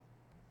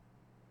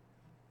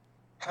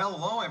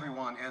Hello,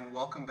 everyone, and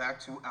welcome back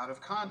to Out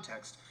of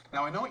Context.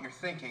 Now, I know what you're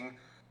thinking.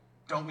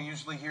 Don't we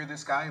usually hear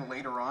this guy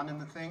later on in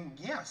the thing?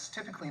 Yes,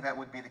 typically that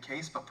would be the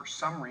case, but for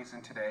some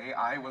reason today,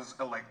 I was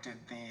elected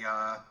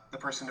the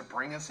person to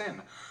bring us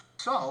in.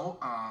 So,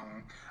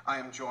 I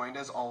am joined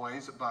as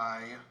always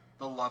by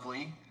the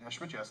lovely Ash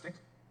Majestic.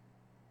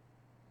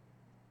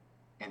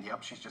 And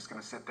yep, she's just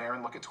going to sit there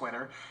and look at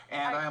Twitter.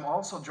 And I am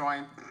also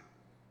joined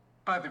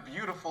by the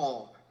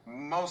beautiful,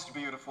 most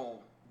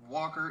beautiful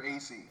Walker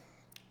AC.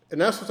 And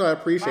that's what I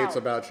appreciates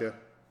Wow. about you.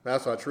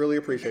 That's what I truly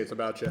appreciates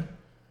about you.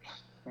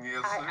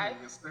 Yes, I, sir. I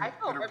Yes, sir. I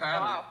feel Pitter ripped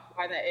patter. off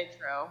by that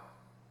intro.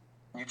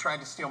 You tried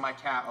to steal my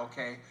cat,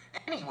 okay?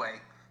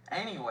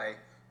 Anyway,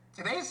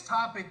 today's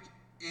topic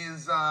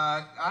is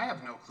I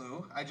have no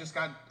clue. I just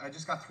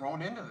got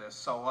thrown into this.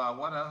 So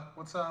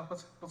what's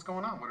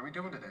going on? What are we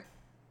doing today?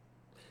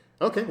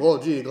 Okay, well,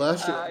 gee, You're glad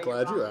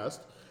you wrong.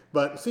 asked.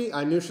 But see,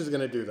 I knew she was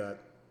going to do that.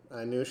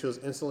 I knew she was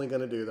instantly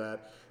going to do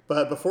that.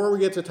 But before we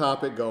get to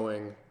topic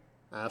going,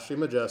 Ashley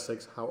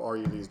Majestics, how are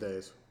you these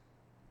days?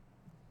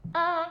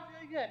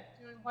 Doing good,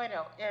 doing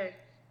bueno. And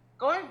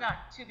going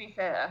back to be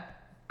fair,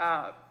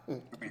 uh,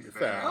 To be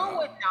Fair. who fair.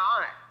 would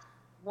not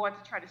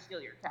want to try to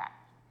steal your cat?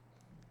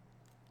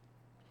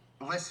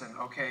 Listen,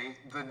 okay,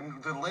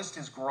 the list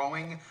is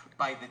growing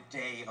by the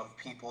day of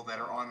people that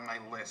are on my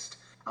list.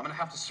 I'm gonna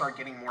have to start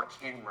getting more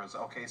cameras,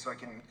 okay, so I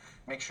can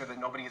make sure that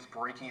nobody is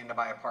breaking into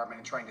my apartment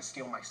and trying to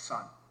steal my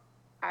son.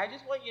 I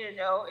just want you to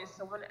know, if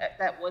someone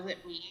that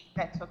wasn't me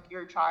that took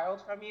your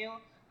child from you,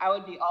 I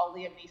would be all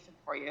Liam Neeson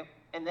for you,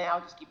 and then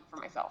I'll just keep it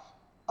for myself.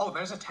 Oh,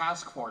 there's a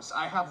task force.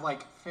 I have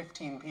like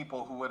 15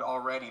 people who would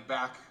already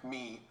back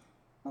me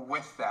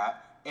with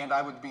that, and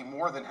I would be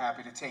more than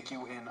happy to take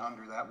you in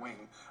under that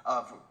wing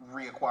of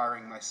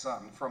reacquiring my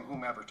son from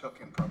whomever took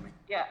him from me.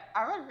 Yeah,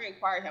 I would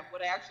reacquire him.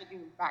 Would I actually give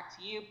him back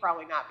to you?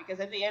 Probably not, because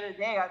at the end of the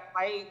day,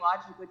 my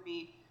logic would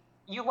be,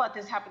 you let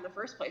this happen in the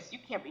first place. You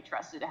can't be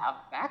trusted to have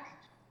it back.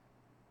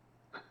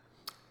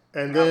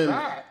 And Now then,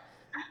 that,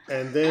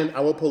 and then I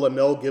will pull a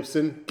Mel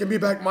Gibson, give me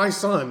back my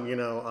son,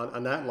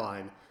 on that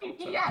line. So,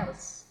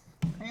 Yes.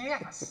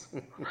 yes.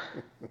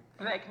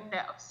 Like, no,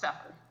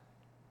 suffer.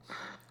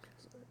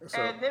 so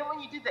And then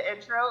when you did the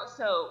intro,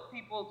 so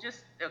people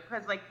just,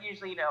 because like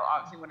usually,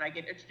 obviously when I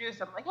get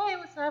introduced, I'm like, hey,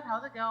 what's up?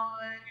 How's it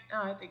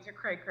going? Things are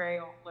cray cray,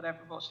 or whatever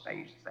bullshit I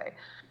usually say.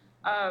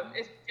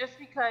 It's just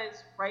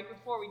because right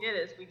before we did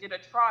this, we did a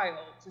trial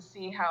to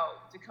see how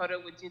Dakota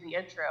would do the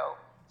intro.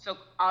 So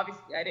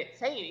obviously I didn't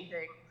say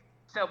anything.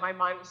 So my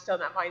mind was still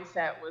in that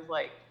mindset, was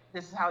like,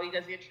 this is how he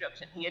does the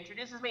introduction. He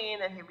introduces me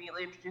and then he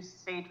immediately introduces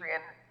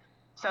Adrian.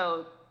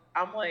 So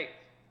I'm like,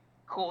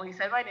 cool, he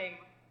said my name,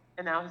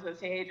 and now he's going to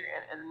say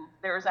Adrian. And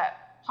there was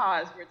that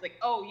pause where it's like,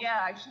 oh yeah,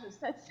 I should have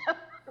said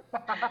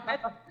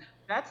something.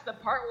 That's the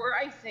part where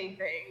I say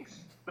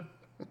things.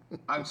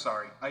 I'm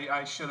sorry.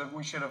 I should have.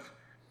 We should have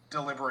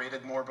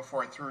deliberated more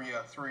before I threw you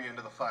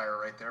into the fire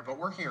right there. But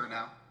we're here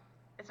now.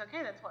 It's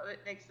okay. That's what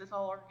makes this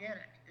all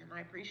organic, and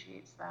I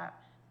appreciate that.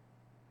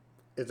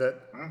 is that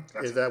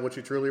That's is that what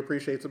you truly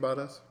appreciates about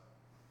us?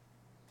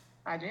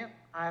 I do.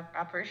 I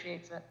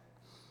appreciate it.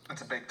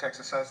 that's a big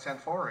Texas size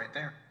 10-4 right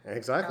there. Hell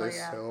Exactly.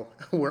 yeah. So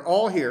we're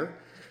all here,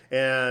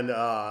 and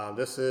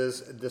this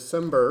is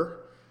December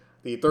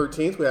the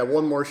 13th. We have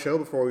one more show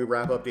before we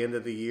wrap up the end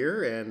of the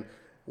year, and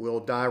we'll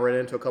dive right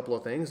into a couple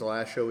of things. The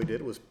last show we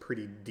did was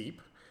pretty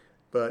deep,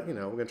 but we're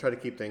gonna try to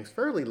keep things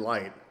fairly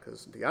light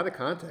because the out of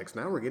context.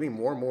 Now we're getting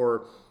more and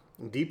more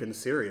deep and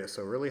serious,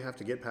 so really have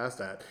to get past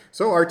that.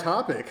 So our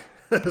topic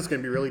is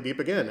going to be really deep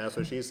again. That's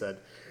what she said.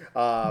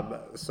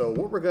 So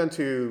what we're going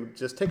to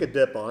just take a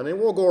dip on, and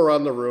we'll go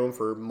around the room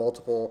for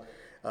multiple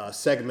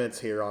segments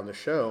here on the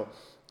show,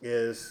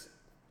 is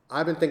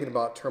I've been thinking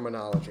about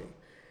terminology,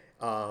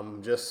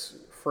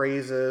 just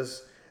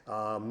phrases,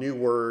 new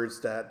words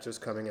that just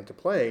coming into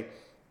play.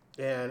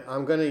 And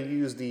I'm going to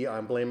use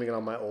I'm blaming it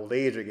on my old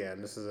age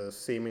again. This is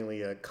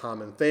seemingly a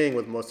common thing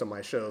with most of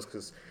my shows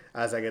because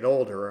as I get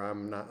older,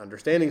 I'm not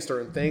understanding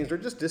certain things or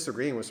just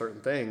disagreeing with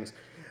certain things.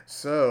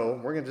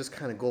 So we're going to just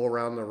kind of go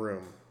around the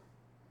room.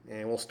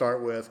 And we'll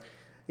start with,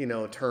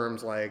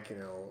 terms like,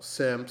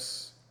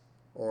 simps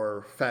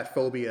or fat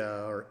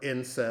phobia or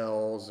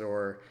incels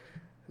or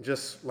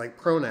just like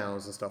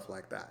pronouns and stuff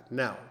like that.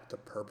 Now, the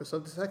purpose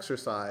of this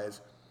exercise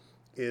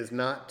is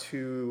not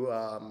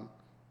to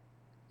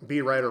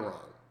be right or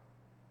wrong.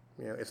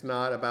 It's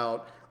not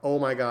about, oh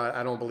my God,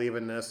 I don't believe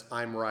in this,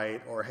 I'm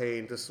right, or hey,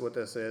 this is what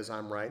this is,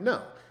 I'm right.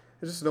 No,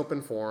 it's just an open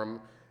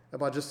forum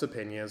about just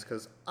opinions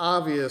because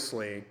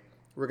obviously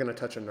we're going to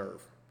touch a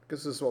nerve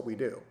because this is what we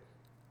do.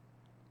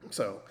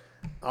 So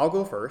I'll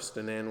go first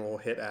and then we'll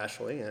hit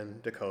Ashley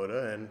and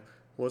Dakota and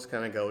we'll just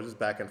kind of go just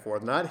back and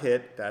forth. Not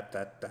hit,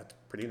 that's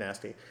pretty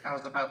nasty. I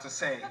was about to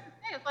say, That's the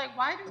thing. It's like,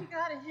 why do we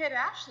gotta hit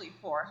Ashley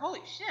for?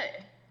 Holy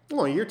shit!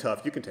 Well, you're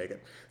tough, you can take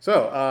it.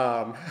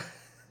 So,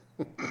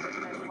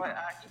 That's what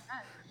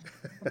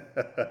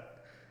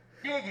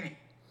he giggity.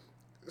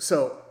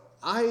 So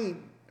I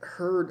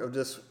heard of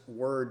this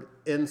word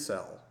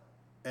incel,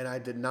 and I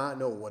did not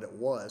know what it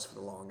was for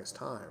the longest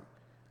time.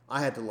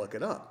 I had to look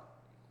it up.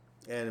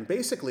 And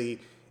basically,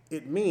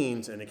 it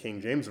means, in a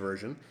King James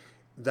Version,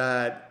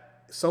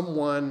 that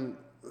someone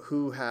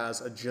who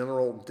has a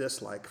general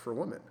dislike for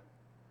women.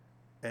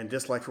 And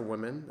dislike for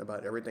women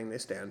about everything they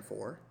stand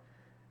for.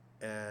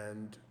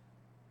 And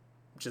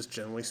just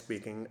generally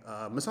speaking,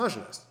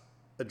 misogynist.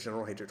 A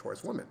general hatred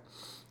towards women.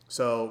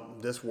 So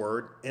this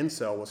word,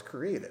 incel, was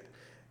created.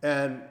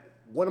 And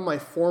one of my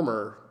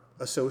former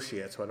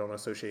associates, who I don't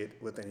associate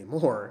with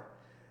anymore,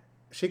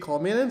 she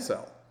called me an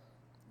incel.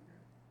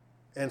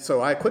 And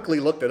so I quickly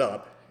looked it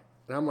up.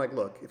 And I'm like,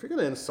 look, if you're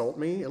going to insult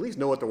me, at least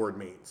know what the word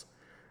means.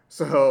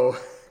 So,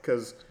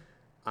 because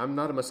I'm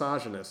not a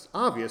misogynist.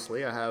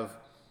 Obviously, I have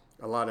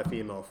a lot of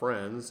female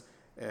friends,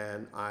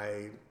 and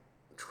I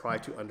try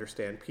to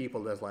understand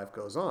people as life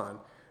goes on.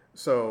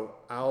 So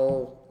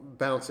I'll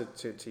bounce it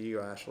to you,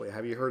 Ashley.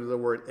 Have you heard of the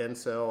word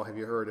incel? Have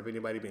you heard of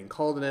anybody being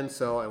called an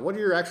incel? And what are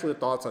your actual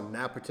thoughts on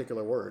that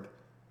particular word?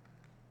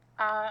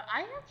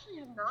 I actually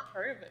have not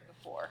heard of it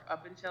before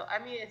up until, I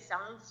mean, it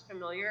sounds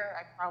familiar.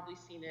 I've probably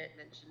seen it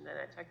mentioned in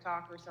a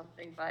TikTok or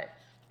something, but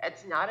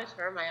it's not a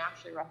term I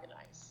actually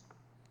recognize.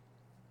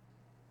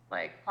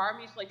 Like, part of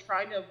me is like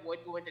trying to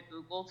avoid going to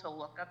Google to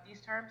look up these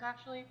terms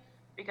actually,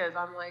 because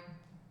I'm like,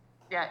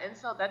 yeah,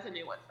 incel, that's a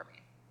new one for me.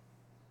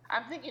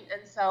 I'm thinking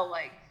incel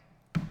like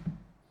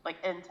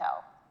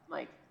Intel,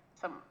 like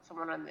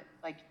someone on the,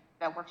 like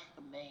that works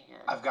for the man.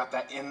 I've got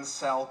that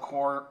Incel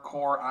Core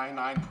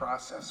i9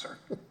 processor.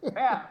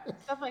 Yeah,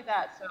 stuff like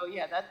that. So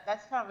yeah,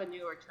 that's kind of a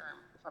newer term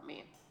for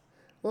me.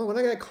 Well, when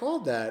I got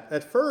called that,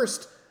 at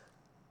first,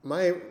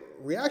 my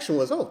reaction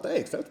was, oh,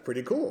 thanks, that's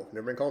pretty cool.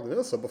 Never been called an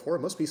incel before.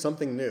 It must be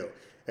something new.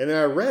 And then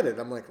I read it.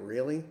 I'm like,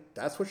 really?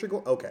 That's what you're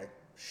going? Okay,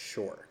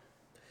 sure.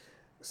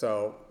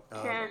 So.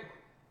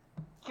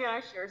 Can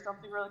I share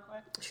something really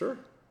quick? Sure.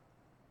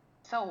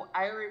 So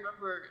I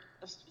remember,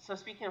 so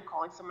speaking of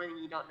calling someone and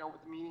you don't know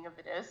what the meaning of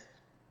it is,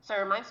 so it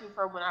reminds me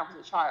from when I was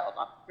a child.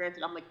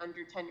 Granted, I'm like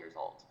under 10 years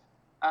old.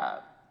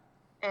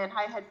 And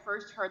I had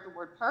first heard the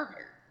word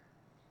pervert,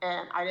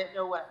 and I didn't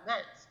know what it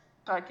meant.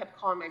 So I kept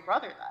calling my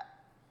brother that.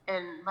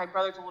 And my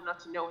brother's old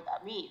enough to know what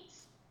that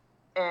means.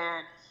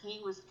 And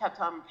he kept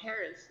telling my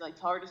parents, like,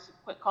 tell her to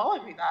quit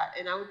calling me that.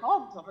 And I would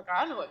call him, so I'm like,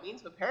 I don't know what it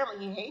means, but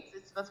apparently he hates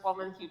it, so that's why I'm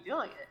going to keep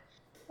doing it.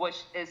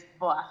 Which is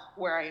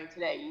where I am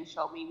today. You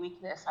show me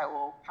weakness, I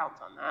will pounce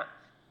on that.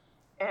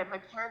 And my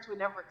parents would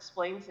never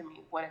explain to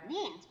me what it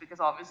means, because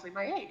obviously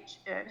my age.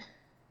 And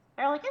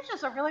they're like, it's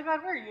just a really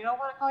bad word. You don't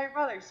want to call your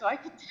brother. So I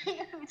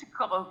continued to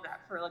call him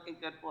that for like a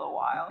good little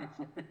while.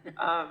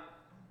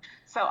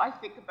 So I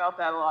think about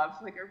that a lot. I was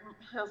like,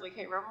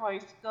 hey, remember when I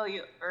used to call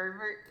you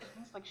pervert?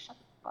 And he's like, shut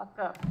the fuck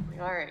up. I'm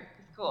like, all right,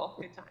 it's cool,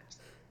 good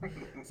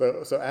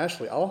times. So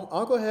Ashley,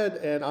 I'll go ahead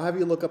and I'll have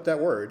you look up that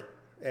word,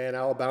 and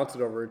I'll bounce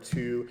it over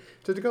to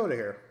Dakota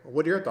here.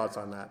 What are your thoughts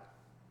on that?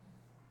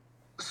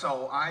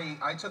 So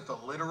I took the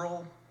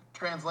literal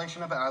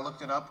translation of it. I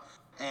looked it up,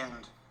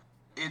 and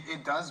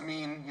it does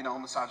mean,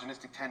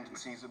 misogynistic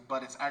tendencies,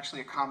 but it's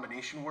actually a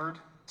combination word.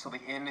 So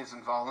the in is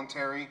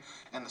involuntary,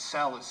 and the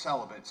cell is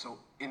celibate. So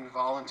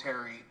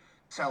involuntary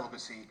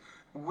celibacy,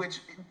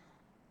 which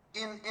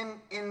in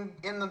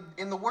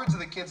the words of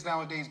the kids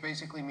nowadays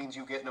basically means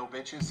you get no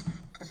bitches.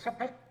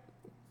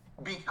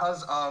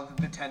 Because of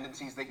the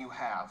tendencies that you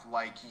have,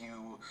 like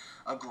you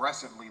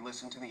aggressively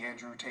listen to the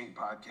Andrew Tate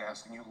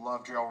podcast and you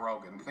love Joe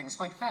Rogan,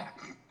 things like that.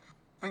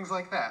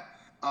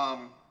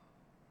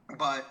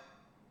 But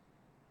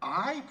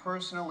I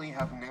personally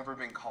have never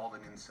been called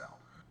an incel.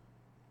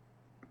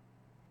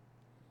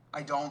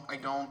 I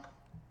don't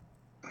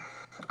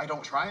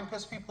try and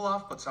piss people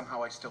off, but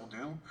somehow I still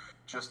do,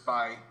 just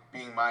by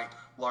being my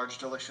large,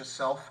 delicious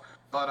self.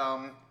 But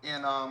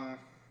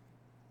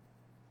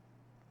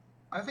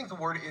I think the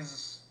word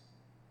is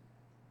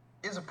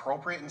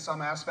appropriate in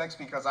some aspects,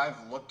 because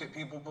I've looked at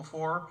people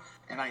before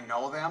and I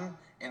know them,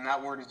 and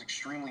that word is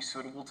extremely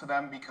suitable to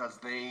them because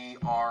they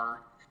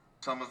are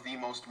some of the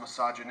most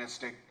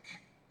misogynistic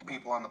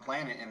people on the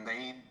planet, and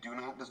they do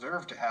not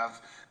deserve to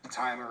have the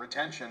time or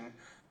attention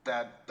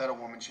that a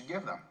woman should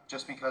give them,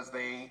 just because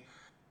they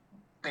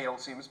don't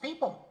see them as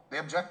people. They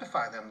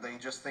objectify them. They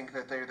just think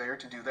that they're there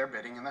to do their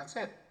bidding, and that's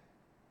it.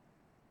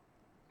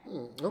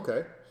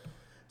 Okay.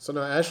 So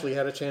now Ashley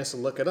had a chance to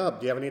look it up.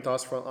 Do you have any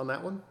thoughts on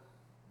that one?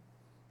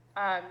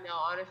 No,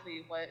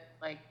 honestly, what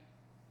like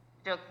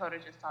Dakota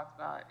just talked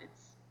about,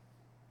 it's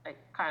like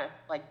kind of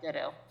like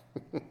ditto.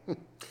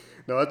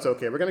 No, that's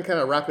okay. We're going to kind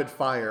of rapid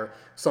fire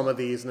some of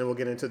these, and then we'll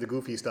get into the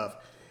goofy stuff.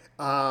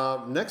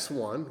 Next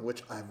one,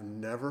 which I've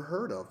never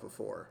heard of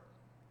before,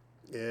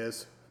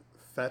 is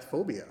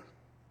fatphobia.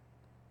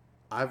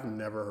 I've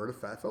never heard of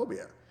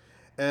fatphobia.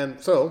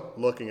 And so,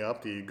 looking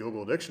up the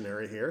Google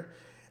dictionary here,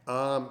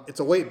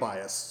 it's a weight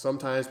bias,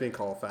 sometimes being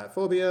called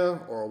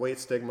fatphobia, or a weight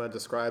stigma,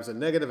 describes a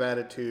negative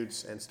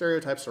attitudes and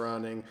stereotypes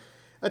surrounding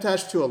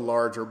attached to a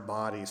larger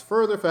bodies.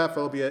 Further,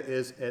 fatphobia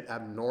is an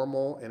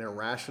abnormal and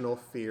irrational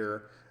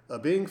fear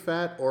of being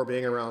fat or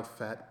being around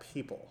fat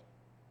people.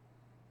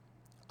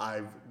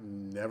 I've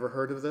never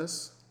heard of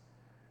this.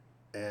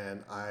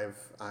 And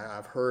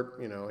I've heard,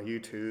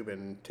 YouTube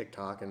and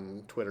TikTok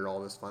and Twitter,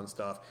 all this fun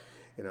stuff.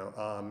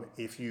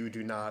 If you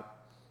do not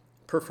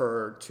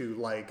prefer to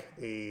like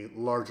a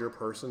larger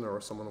person or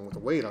someone with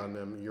weight on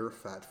them, you're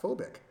fat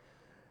phobic.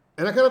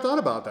 And I kind of thought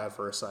about that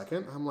for a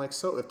second. I'm like,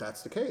 so if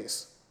that's the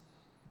case,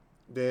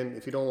 then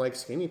if you don't like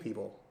skinny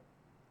people,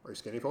 are you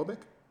skinny phobic?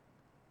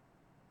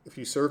 If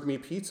you serve me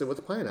pizza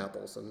with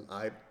pineapples and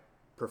I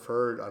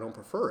don't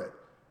prefer it,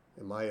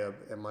 am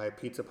I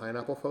pizza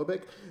pineapple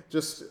phobic?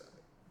 Just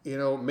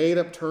made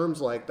up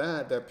terms like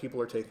that people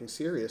are taking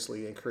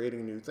seriously and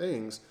creating new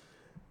things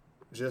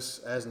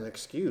just as an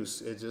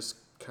excuse. It just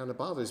kind of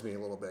bothers me a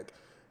little bit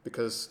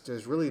because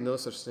there's really no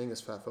such thing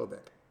as fat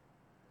phobic.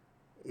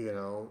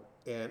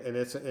 And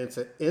it's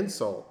an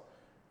insult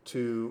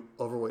to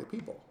overweight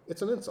people.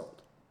 It's an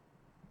insult.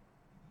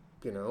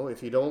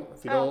 If you don't,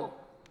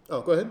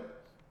 oh, go ahead.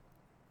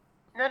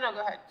 No,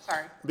 go ahead.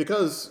 Sorry.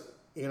 Because,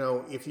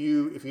 if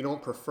you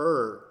don't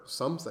prefer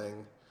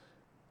something,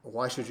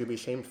 why should you be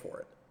shamed for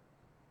it?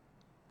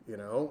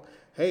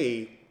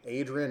 Hey,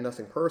 Adrian,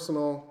 nothing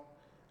personal.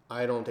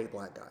 I don't date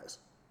black guys.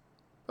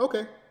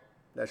 Okay,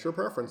 that's your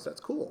preference.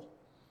 That's cool.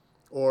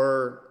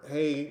 Or,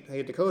 hey,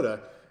 Dakota,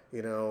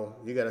 you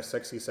got a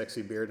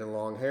sexy beard and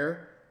long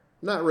hair.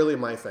 Not really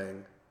my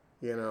thing.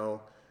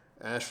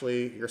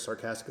 Ashley, you're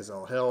sarcastic as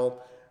all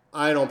hell.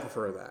 I don't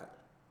prefer that.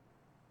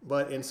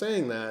 But in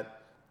saying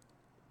that,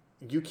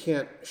 you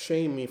can't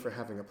shame me for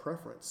having a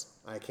preference.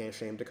 I can't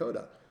shame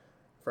Dakota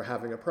for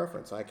having a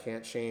preference. I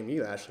can't shame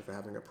you, Ashley, for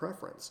having a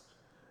preference.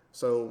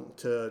 So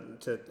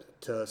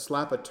to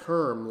slap a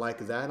term like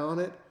that on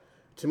it,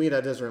 to me,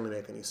 that doesn't really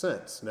make any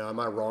sense. Now, am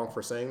I wrong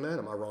for saying that?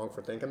 Am I wrong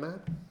for thinking that?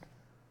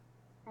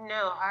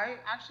 No, I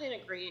actually in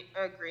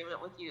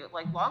agreement with you.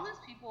 Like, long as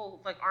people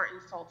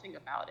aren't insulting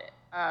about it,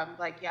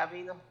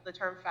 being the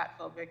term fat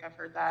phobic, I've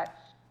heard that.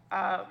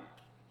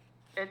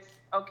 It's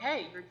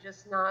okay. You're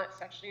just not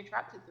sexually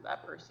attracted to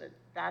that person.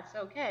 That's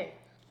okay.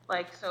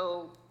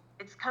 So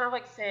it's kind of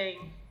like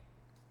saying,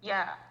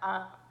 yeah,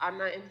 I'm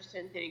not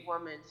interested in dating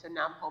women, so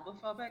now I'm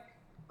homophobic.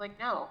 Like,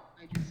 no,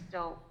 I just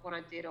don't want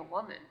to date a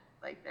woman.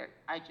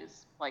 I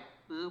just like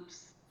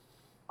boobs,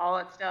 all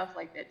that stuff.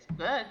 It's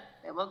good.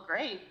 They look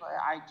great, but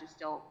I just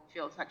don't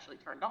feel sexually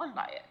turned on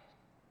by it.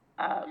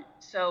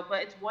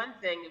 But it's one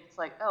thing if it's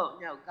like, oh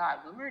no, God,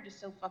 women are just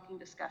so fucking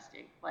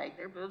disgusting.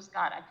 Their boobs,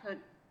 God, I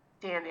couldn't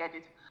stand the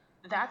idea.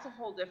 That's a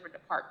whole different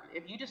department.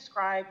 If you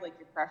describe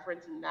your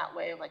preference in that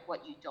way,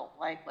 what you don't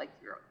like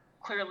you're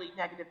clearly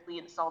negatively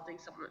insulting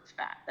someone that's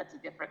fat. That's a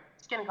different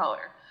skin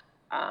color.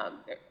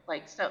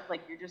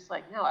 You're just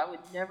no, I would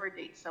never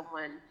date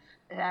someone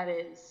that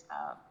is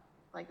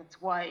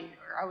it's white,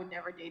 or I would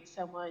never date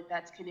someone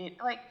that's Canadian.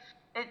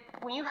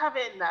 When you have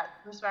it in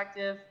that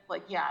perspective,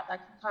 yeah, that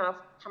can kind of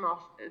come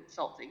off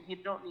insulting. You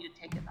don't need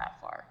to take it that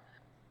far.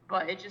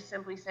 But it's just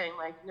simply saying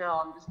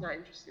no, I'm just not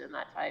interested in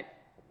that type,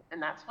 and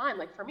that's fine.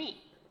 For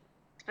me,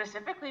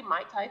 specifically,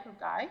 my type of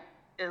guy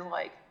is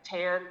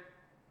tan,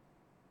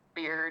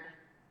 beard,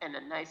 and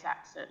a nice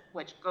accent,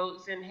 which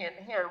goes in hand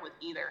in hand with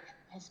either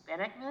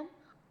Hispanic men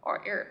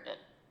or Arab men,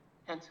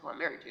 hence who I'm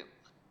married to.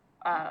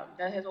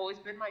 That has always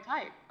been my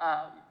type.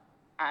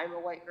 I'm a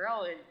white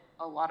girl, and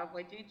a lot of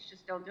white dudes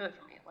just don't do it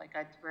for me.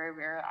 It's very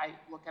rare I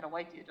look at a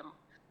white dude, I'm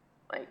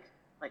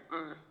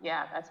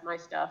yeah, that's my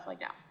stuff. They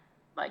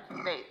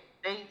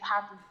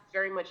have to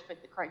very much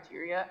fit the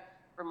criteria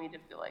for me to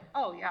be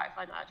oh yeah, I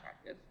find that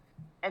attractive,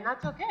 and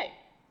that's okay.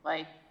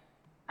 I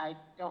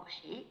don't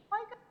hate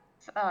white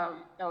guys.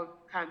 That would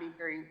kind of be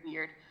very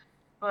weird,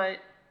 but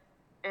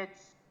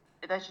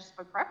that's just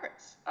my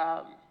preference.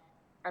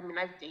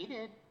 I've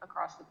dated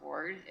across the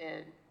board,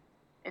 and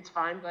it's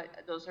fine, but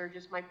those are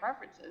just my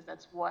preferences.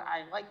 That's what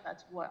I like.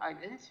 That's what I'm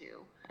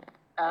into.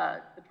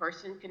 The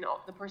person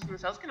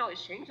themselves can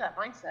always change that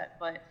mindset,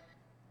 but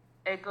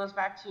it goes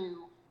back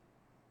to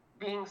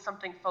being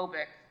something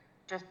phobic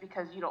just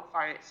because you don't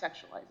find it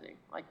sexualizing.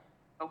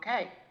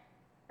 Okay,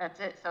 that's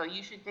it. So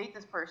you should date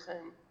this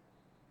person,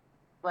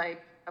 a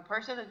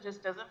person that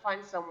just doesn't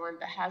find someone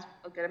that has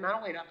a good amount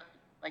of weight on them.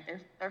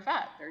 They're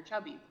fat, they're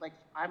chubby.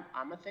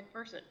 I'm a thick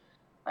person.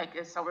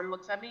 If someone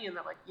looks at me and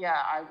they're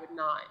yeah, I would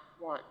not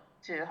want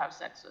to have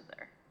sex with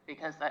her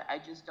because I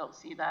just don't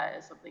see that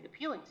as something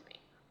appealing to me.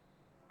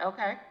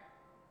 Okay,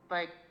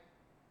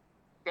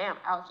 damn,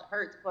 ouch, it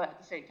hurts. But at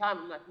the same time,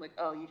 I'm not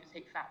oh, you just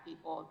hate fat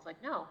people. It's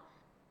no.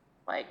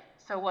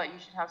 So what? You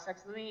should have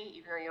sex with me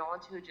even though you don't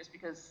want to, just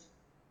because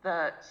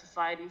the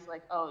society's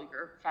oh,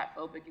 you're fat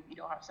phobic if you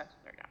don't have sex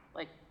with her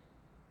now.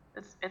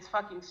 It's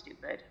fucking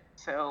stupid.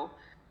 So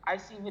I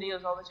see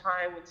videos all the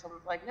time when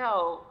someone's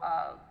no,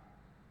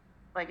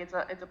 it's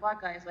a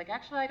black guy. It's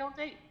actually, I don't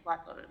date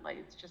black women.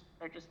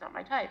 They're just not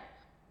my type.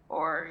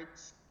 Or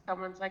it's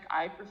someone's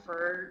I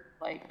prefer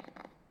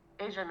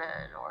Asian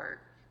men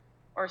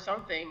or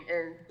something,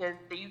 and then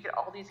you get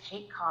all these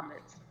hate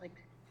comments.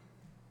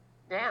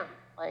 Damn.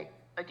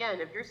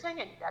 Again, if you're saying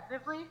it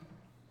negatively,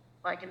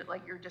 and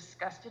you're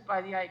disgusted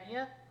by the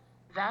idea,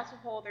 that's a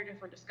whole other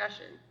different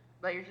discussion.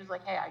 But you're just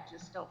hey, I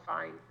just don't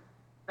find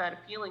that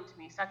appealing to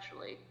me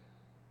sexually.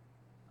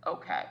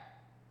 okay,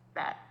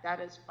 that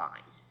is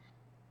fine.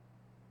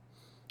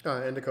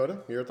 And Dakota,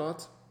 your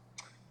thoughts?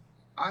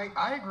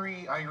 I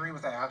agree. I agree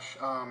with Ash.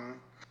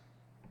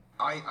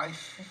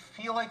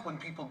 Feel like when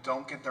people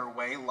don't get their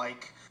way,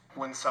 like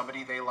when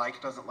somebody they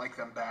like doesn't like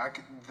them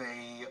back,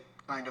 they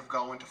kind of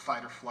go into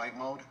fight or flight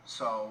mode.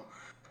 So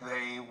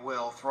they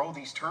will throw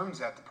these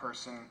terms at the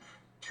person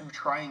to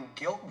try and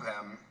guilt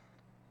them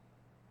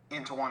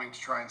into wanting to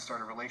try and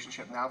start a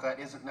relationship. Now, that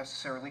isn't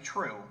necessarily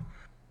true,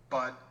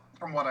 but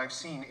from what I've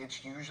seen,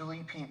 it's usually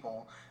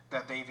people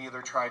that they've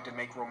either tried to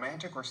make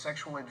romantic or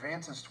sexual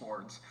advances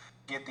towards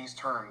get these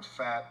terms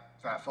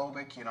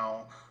fatphobic,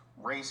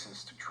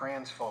 racist,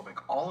 transphobic.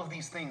 All of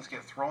these things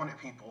get thrown at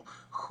people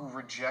who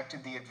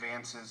rejected the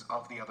advances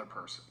of the other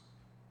person.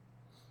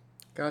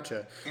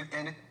 Gotcha.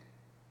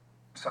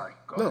 Sorry,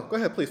 go No, ahead. go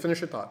ahead, please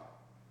finish your thought.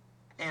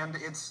 And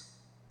it's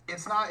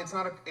not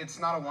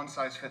a one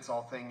size fits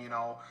all thing.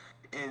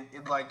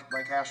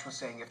 Like Ash was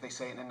saying, if they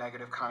say it in a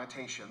negative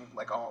connotation,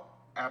 like, oh,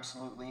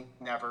 absolutely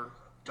never,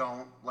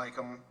 don't like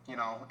them,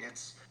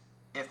 it's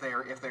if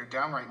they're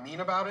downright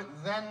mean about it,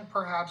 then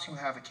perhaps you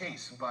have a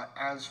case. But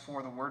as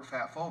for the word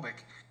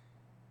fatphobic,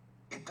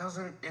 it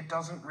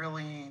doesn't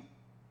really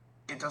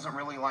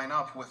line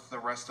up with the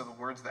rest of the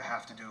words that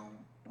have to do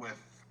with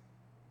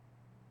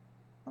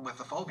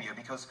the phobia,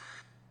 because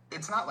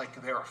it's not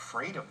like they're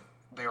afraid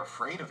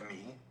of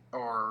me,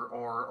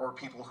 or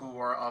people who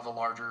are of a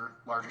larger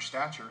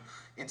stature.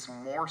 It's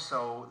more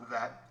so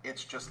that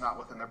it's just not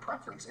within their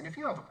preference. And if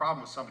you have a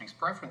problem with somebody's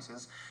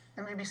preferences,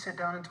 then maybe sit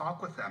down and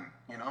talk with them.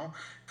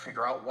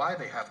 Figure out why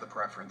they have the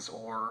preference,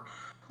 or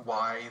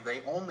why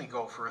they only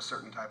go for a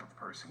certain type of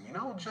person.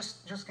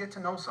 Just get to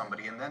know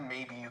somebody, and then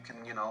maybe you can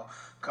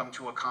come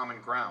to a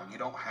common ground. You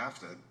don't have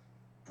to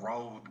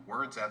throw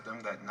words at them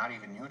that not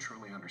even you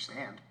truly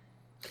understand.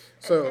 And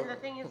So, the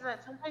thing is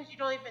that sometimes you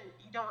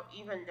don't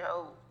even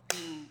know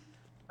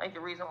the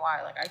reason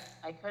why. Like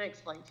I couldn't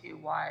explain to you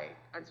why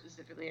I'm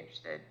specifically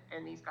interested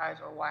in these guys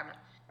or why I'm not.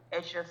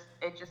 It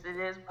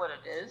is what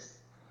it is.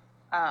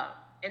 Um,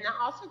 and that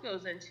also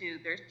goes into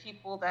there's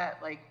people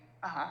that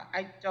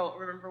I don't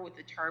remember what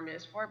the term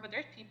is for it, but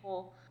there's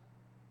people,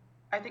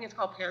 I think it's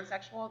called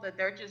pansexual, that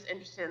they're just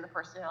interested in the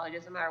personality. It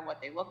doesn't matter what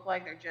they look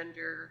like, their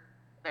gender,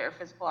 their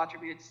physical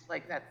attributes,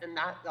 like that, and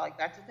that like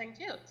that's a thing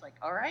too. It's like,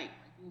 all right,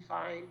 you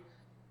find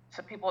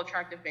some people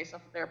attractive based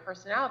off of their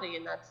personality,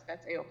 and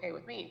that's a okay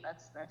with me.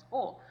 That's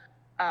cool.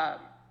 Um,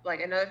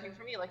 like another thing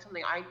for me, like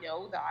something I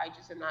know that I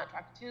just am not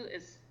attracted to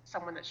is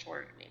someone that's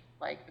shorter than me.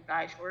 Like the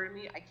guy shorter than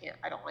me,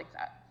 I don't like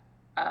that.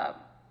 Um,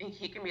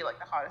 he can be like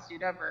the hottest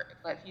dude ever,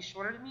 but if he's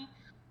shorter than me,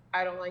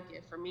 I don't like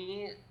it. For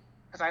me,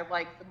 because I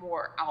like the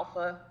more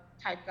alpha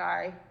type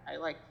guy. I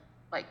like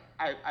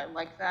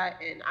that,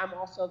 and I'm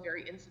also a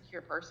very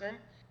insecure person.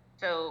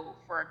 So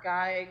for a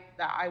guy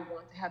that I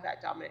want to have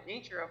that dominant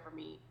nature over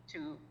me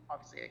to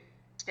obviously an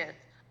extent,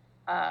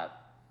 uh,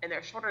 and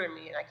they're shorter than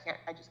me, and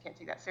I just can't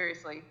take that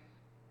seriously.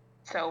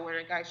 So when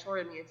a guy's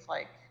shorter than me, it's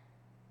like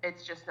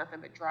it's just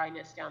nothing but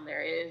dryness down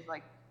there. It is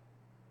like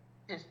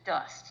just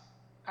dust,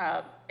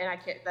 and I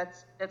can't.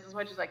 That's as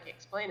much as I can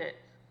explain it.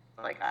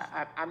 Like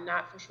I'm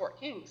not for short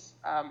kings.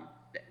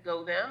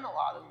 Go them. A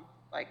lot of them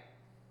like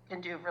can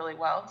do really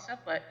well and stuff,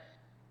 but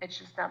it's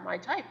just not my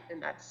type,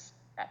 and that's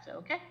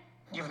okay.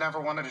 You've never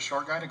wanted a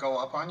short guy to go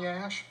up on you,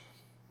 Ash?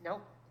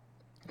 Nope,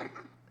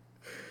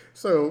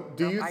 so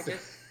do nope. you? I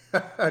just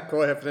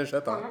Go ahead, finish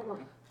that thought. no,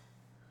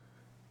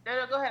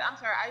 no. Go ahead. I'm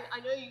sorry. I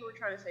know you were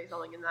trying to say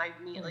something, and I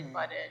immediately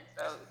butt in.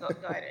 So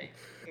go ahead.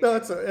 No,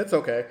 it's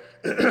okay.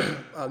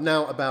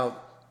 Now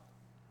about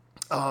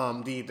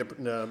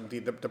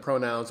the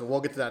pronouns, and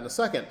we'll get to that in a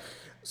second.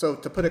 So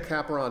to put a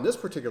capper on this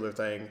particular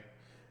thing,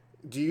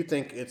 do you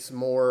think it's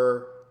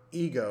more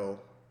ego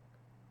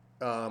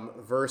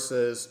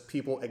versus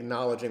people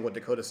acknowledging what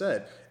Dakota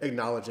said,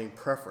 acknowledging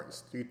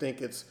preference? Do you think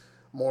it's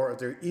more of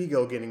their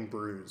ego getting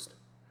bruised,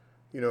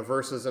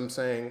 versus them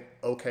saying,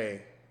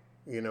 okay,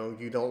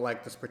 you don't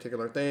like this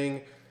particular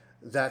thing,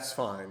 that's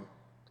fine.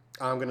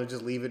 I'm going to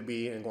just leave it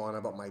be and go on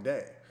about my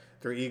day.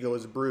 Their ego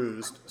is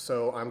bruised,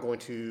 so I'm going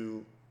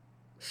to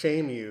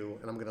shame you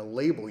and I'm going to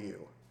label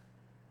you,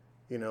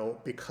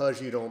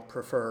 because you don't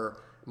prefer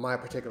my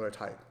particular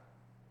type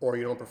or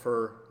you don't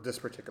prefer this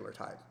particular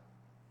type.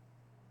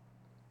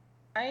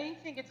 I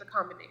think it's a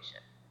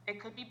combination.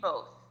 It could be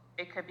both.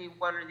 It could be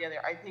one or the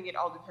other. I think it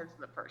all depends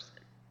on the person.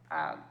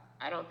 Um,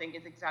 I don't think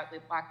it's exactly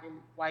black and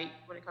white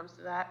when it comes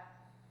to that.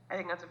 I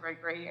think that's a very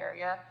gray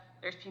area.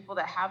 There's people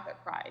that have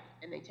that pride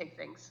and they take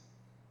things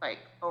like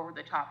over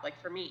the top. Like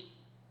for me,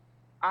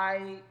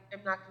 I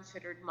am not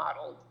considered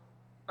modeled,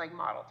 like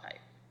model type.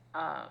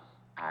 Um,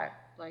 I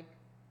like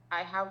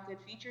I have good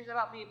features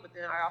about me, but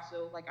then I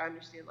also I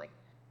understand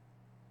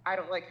I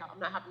don't like how I'm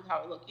not happy with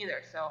how I look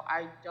either. So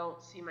I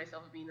don't see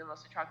myself as being the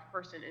most attractive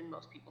person in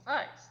most people's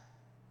eyes.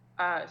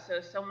 So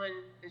if someone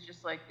is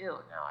just like, ew, no,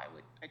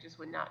 I just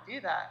would not do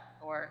that,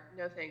 or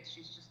no thanks,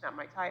 she's just not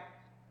my type.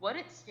 Would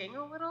it sting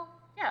a little?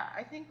 Yeah,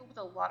 I think with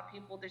a lot of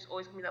people, there's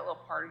always gonna be that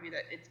little part of you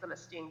that it's gonna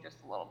sting just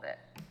a little bit.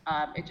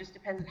 It just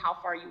depends on how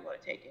far you want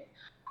to take it.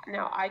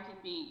 Now I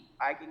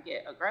can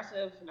get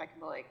aggressive and I can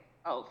be like,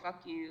 oh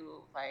fuck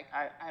you, like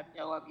I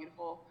know I'm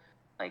beautiful,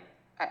 like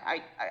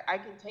I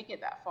can take it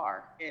that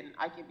far and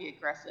I can be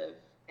aggressive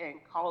and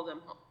call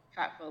them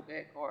fat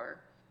phobic or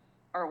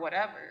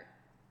whatever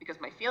because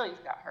my feelings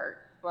got hurt.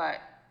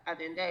 But at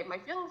the end of the day, my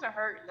feelings are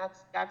hurt and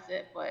that's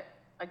it. But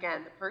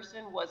again, the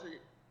person wasn't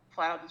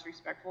flat out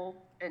disrespectful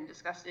and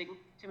disgusting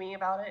to me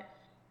about it.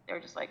 They were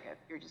just like,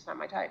 you're just not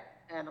my type,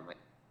 and I'm like,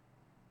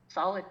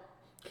 solid.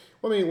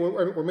 Well, I mean,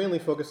 we're mainly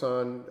focused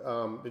on,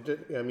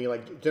 I mean,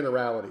 like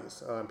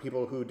generalities.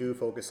 People who do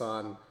focus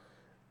on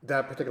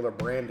that particular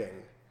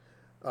branding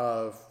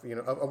of,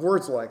 of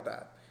words like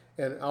that.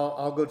 And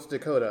I'll go to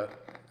Dakota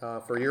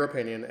for your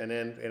opinion, and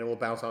then we'll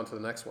bounce on to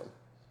the next one.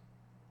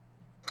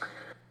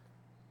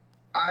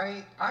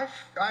 Like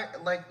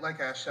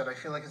Ash said, I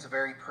feel like it's a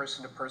very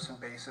person to person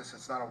basis.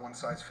 It's not a one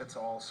size fits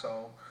all.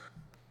 So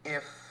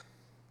if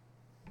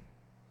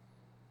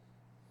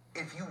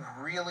if you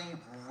really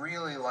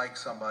really like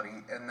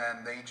somebody and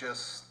then they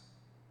just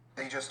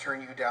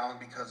turn you down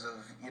because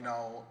of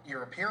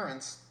your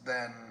appearance,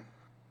 then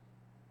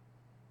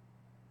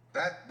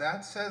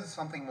that says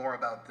something more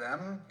about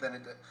them than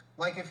it.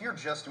 Like if you're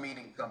just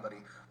meeting somebody,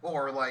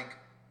 or like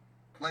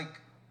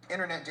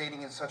internet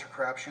dating is such a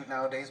crapshoot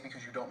nowadays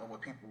because you don't know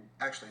what people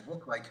actually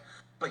look like,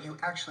 but you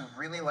actually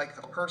really like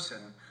the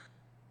person.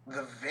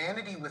 The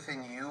vanity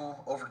within you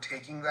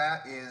overtaking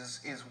that is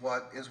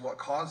what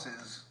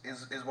causes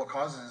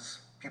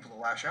people to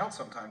lash out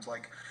sometimes.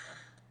 Like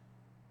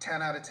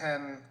 10 out of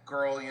 10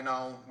 girl,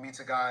 meets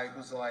a guy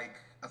who's like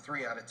a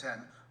 3 out of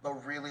 10,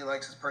 but really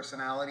likes his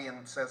personality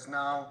and says,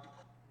 no,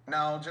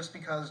 no, just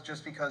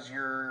because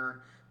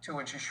you're 2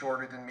 inches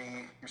shorter than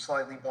me, you're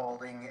slightly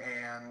balding,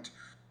 and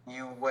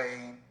you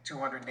weigh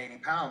 280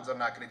 pounds, I'm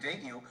not going to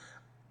date you.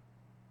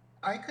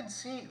 I could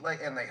see, like,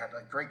 and they had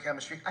like great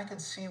chemistry. I could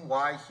see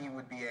why he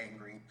would be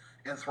angry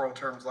and throw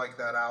terms like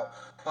that out.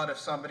 But if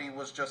somebody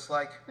was just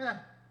like, we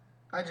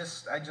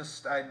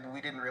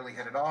didn't really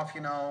hit it off,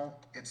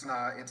 it's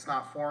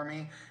not for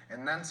me,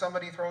 and then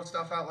somebody throws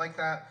stuff out like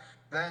that,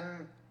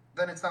 then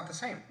it's not the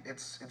same.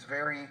 It's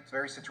very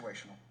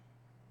situational.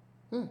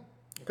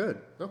 Good.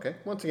 Okay.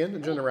 Once again, the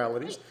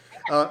generalities.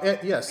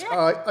 Yes.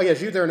 Yeah.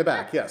 Yes, you there in the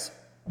back. Yes.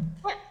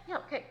 Yeah, yeah,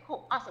 okay,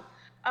 cool, awesome.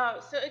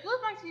 So it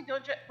goes back to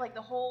don't judge, like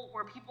the whole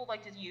where people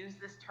like to use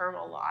this term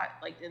a lot,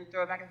 like and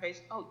throw it back in the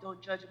face. Oh,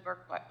 don't judge a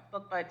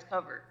book by its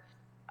cover.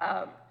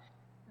 Um,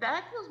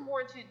 that goes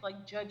more into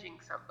like judging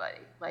somebody.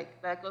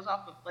 Like that goes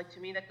off of like to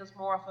me that goes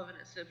more off of an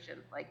assumption.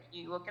 Like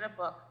you look at a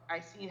book, I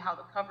see how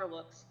the cover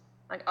looks.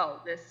 Like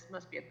oh, this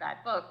must be a bad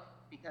book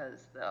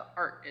because the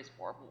art is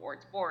horrible or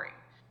it's boring.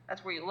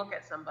 That's where you look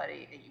at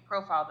somebody and you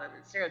profile them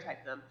and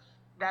stereotype them.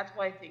 That's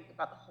why I think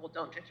about the whole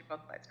don't judge a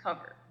book by its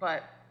cover.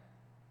 But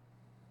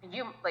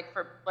you like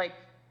for like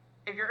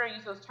if you're gonna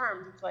use those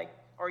terms, it's like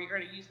or you're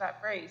gonna use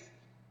that phrase.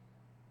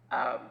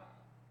 Um,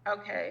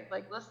 okay,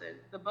 like listen,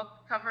 the book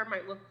cover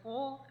might look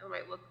cool, it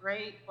might look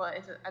great, but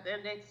at the end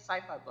of the day, it's a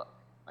sci-fi book.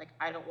 Like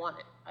I don't want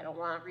it. I don't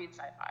want to read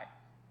sci-fi.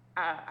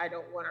 I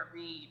don't want to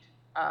read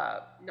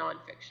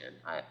nonfiction.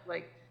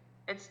 Like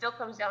it still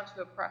comes down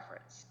to a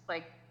preference.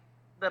 Like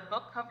the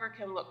book cover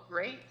can look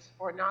great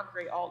or not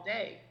great all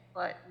day,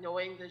 but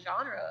knowing the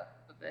genre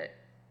of it,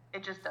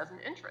 it just doesn't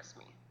interest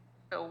me.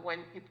 So when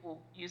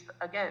people they use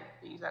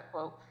that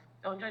quote,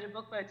 don't judge a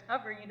book by its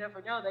cover, you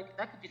never know.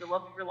 That could be the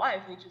love of your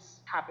life. They just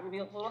happen to be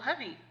a little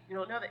heavy. You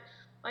don't know that.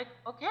 Like,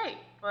 okay,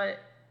 but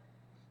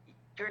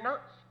you're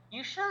not,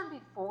 you shouldn't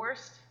be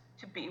forced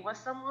to be with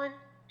someone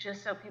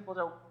just so people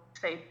don't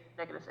say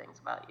negative things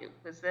about you.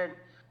 Because then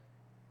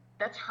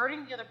that's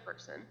hurting the other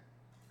person.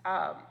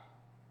 Um,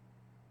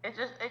 it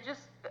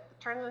just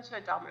turns into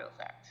a domino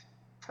effect.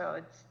 So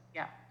it's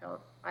yeah. Don't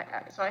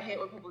so I hate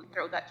when people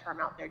throw that term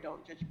out there.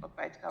 Don't judge a book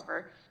by its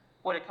cover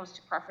when it comes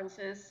to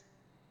preferences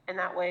in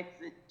that way.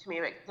 Cause to me,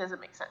 it doesn't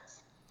make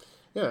sense.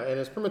 Yeah, and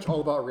it's pretty much all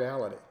about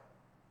reality.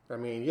 I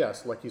mean,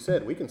 yes, like you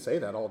said, we can say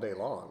that all day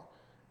long.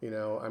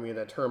 I mean,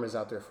 that term is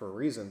out there for a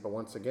reason. But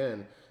once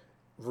again,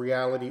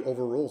 reality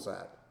overrules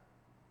that.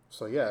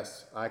 So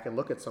yes, I can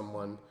look at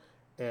someone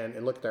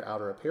and look at their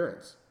outer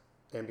appearance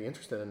and be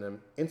interested in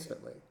them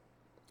instantly.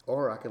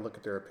 Or I can look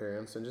at their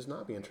appearance and just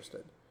not be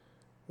interested.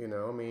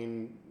 I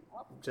mean,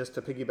 just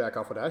to piggyback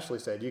off what Ashley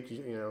said, you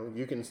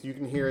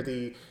can hear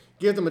the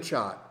give them a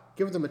shot,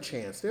 give them a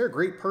chance. They're a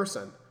great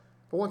person,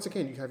 but once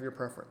again, you have your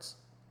preference,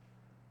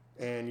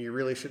 and you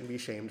really shouldn't be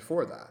shamed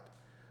for that.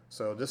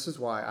 So this is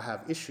why I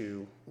have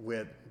issue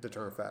with the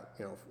term fat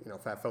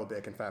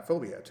phobic and fat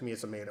phobia. To me,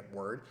 it's a made up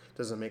word. It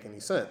doesn't make any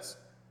sense,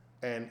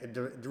 and it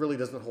really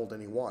doesn't hold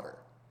any water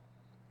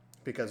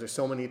because there's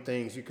so many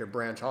things you could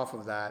branch off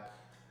of that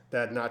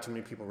not too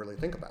many people really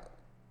think about.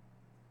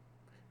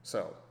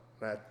 So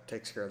that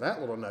takes care of that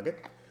little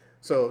nugget.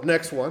 So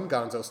next one,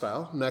 Gonzo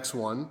style, next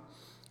one.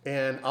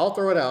 And I'll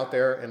throw it out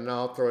there and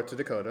I'll throw it to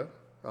Dakota.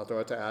 I'll throw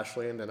it to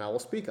Ashley and then I will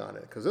speak on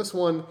it. Because this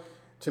one,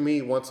 to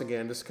me, once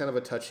again, this is kind of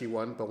a touchy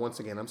one, but once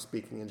again, I'm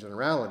speaking in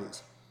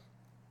generalities.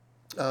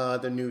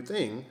 The new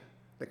thing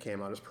that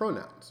came out is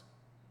pronouns.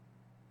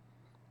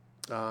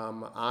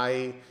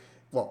 I'll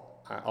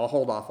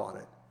hold off on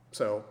it.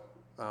 So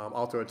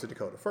I'll throw it to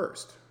Dakota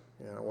first.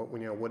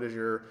 What is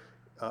your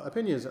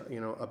opinions,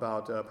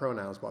 about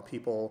pronouns, about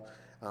people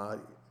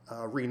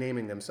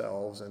renaming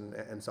themselves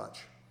and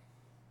such?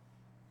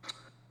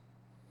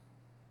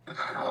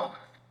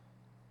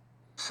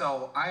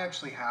 So I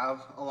actually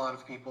have a lot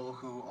of people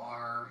who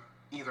are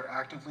either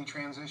actively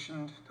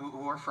transitioned,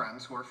 who are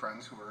friends, who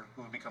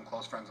have become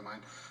close friends of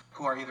mine,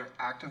 who are either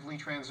actively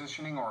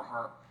transitioning or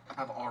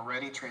have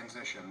already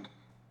transitioned.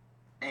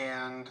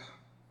 And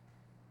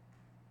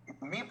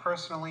me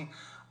personally,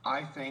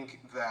 I think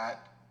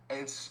that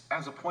it's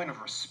as a point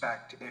of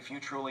respect. If you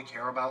truly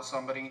care about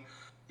somebody,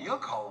 you'll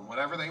call them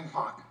whatever they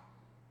want.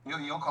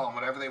 You'll call them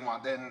whatever they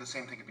want. Then the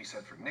same thing could be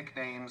said for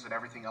nicknames and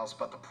everything else.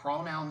 But the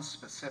pronouns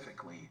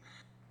specifically,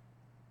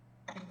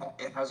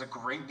 it has a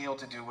great deal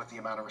to do with the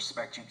amount of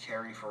respect you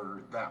carry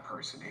for that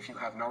person. If you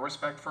have no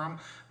respect for them,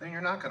 then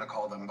you're not going to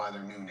call them by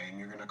their new name.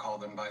 You're going to call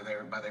them by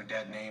their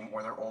dead name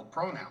or their old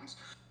pronouns.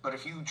 But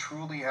if you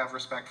truly have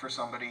respect for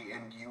somebody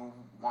and you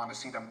want to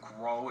see them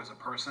grow as a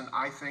person,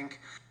 I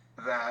think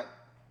that,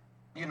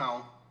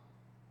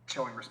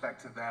 showing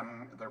respect to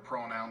them, their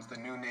pronouns, the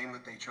new name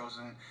that they've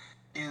chosen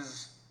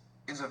is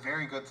a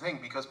very good thing,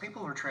 because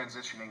people who are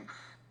transitioning,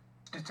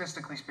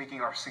 statistically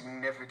speaking, are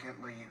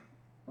significantly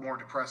more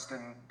depressed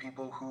than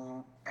people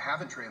who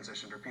haven't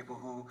transitioned or people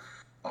who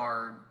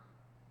are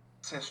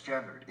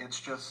cisgendered. It's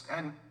just,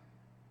 and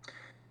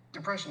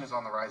depression is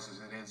on the rise as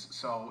it is.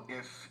 So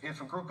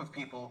if a group of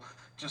people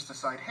just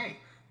decide, hey,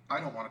 I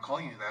don't want to call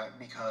you that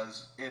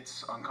because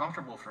it's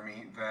uncomfortable for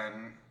me,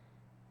 then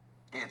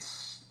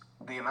it's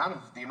the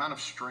amount of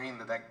strain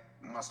that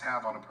must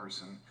have on a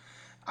person.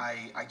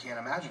 I can't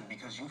imagine,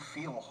 because you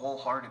feel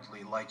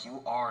wholeheartedly like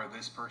you are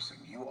this person.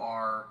 You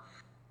are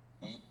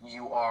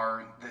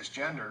this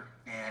gender,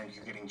 and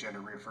you're getting gender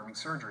reaffirming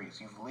surgeries.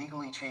 You've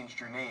legally changed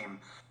your name,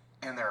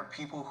 and there are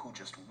people who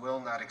just will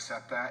not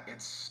accept that.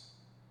 It's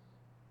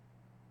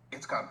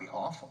got to be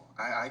awful.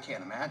 I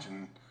can't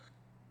imagine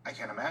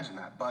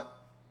that. But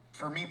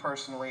for me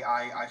personally,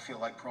 I feel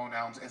like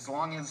pronouns, as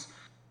long as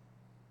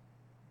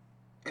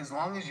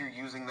you're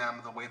using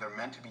them the way they're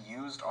meant to be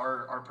used,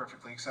 are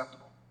perfectly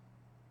acceptable.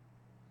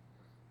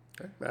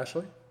 Okay,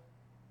 Ashley?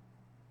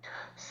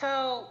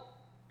 So,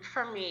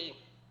 for me,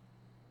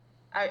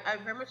 I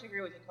very much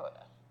agree with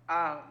Dakota.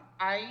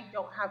 I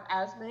don't have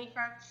as many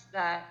friends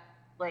that,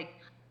 like,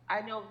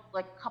 I know,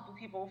 like, a couple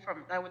people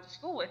that I went to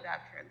school with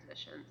that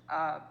transitioned.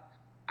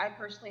 I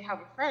personally have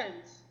a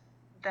friend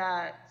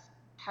that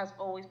has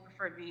always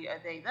preferred me a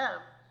they them,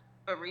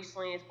 but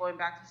recently is going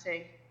back to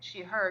say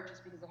she her,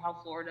 just because of how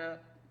Florida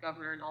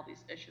governor and all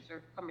these issues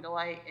are coming to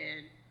light.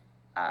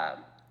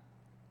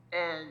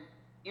 And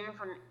even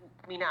for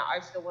me now, I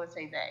still want to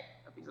say they,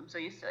 because I'm so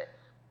used to it.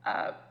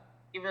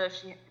 Even though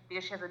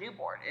because she has a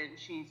newborn and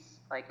she's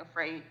like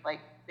afraid like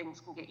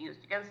things can get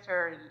used against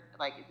her, and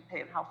like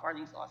depending on how far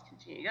these laws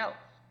continue to go.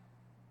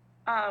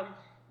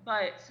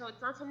 But so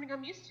it's not something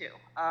I'm used to,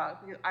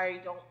 because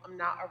I'm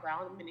not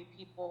around many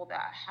people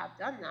that have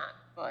done that.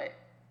 But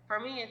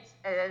for me, it's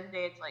at the end of the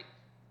day,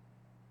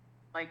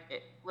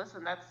 it's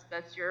listen, that's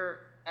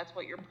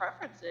what your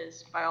preference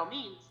is, by all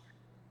means.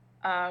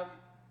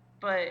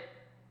 But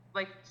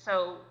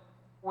so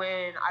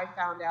when I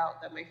found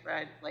out that my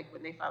friend,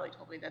 when they finally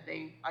told me that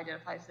they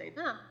identify as they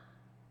them,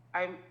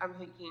 I'm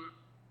thinking,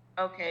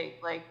 okay,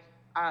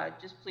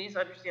 just please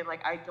understand,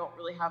 I don't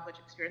really have much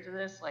experience in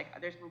this.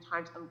 There's been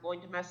times I'm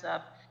going to mess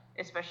up,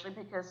 especially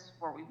because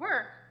where we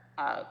work,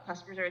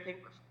 customers or anything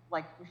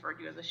refer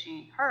to you as a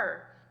she,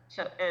 her.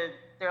 So, and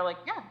they're like,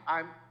 yeah,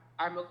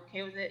 I'm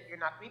okay with it. You're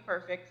not gonna be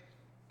perfect.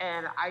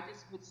 And I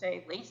just would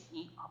say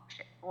Lacey. Oh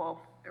shit.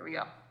 Well, there we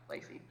go,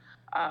 Lacey.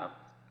 I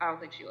don't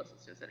think she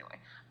listens to this anyway.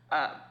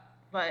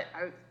 But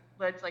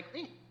it's like,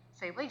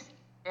 say Lacey,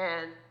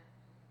 and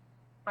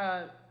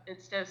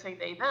instead of saying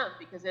they them,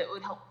 because it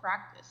would help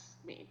practice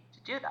me to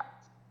do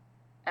that.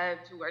 And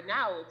to where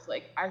now it's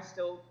like I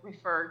still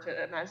refer to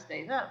them as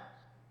they them,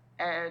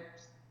 and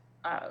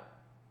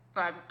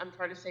but I'm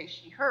trying to say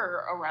she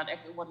her around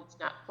everyone that's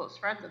not close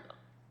friends of them.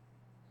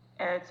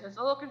 And so it's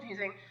a little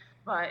confusing,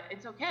 but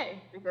it's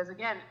okay, because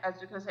again,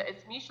 because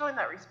it's me showing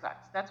that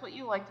respect. That's what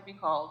you like to be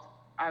called.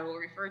 I will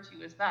refer to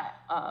you as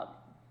that.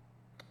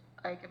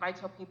 If I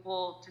tell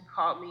people to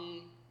call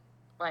me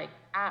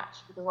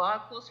Ash, because a lot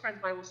of close friends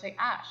of mine will say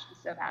Ash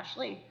instead of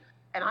Ashley,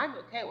 and I'm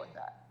okay with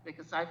that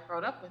because I've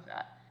grown up with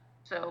that.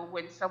 So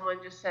when someone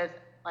just says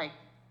I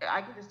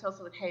can just tell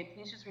someone, hey,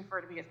 please just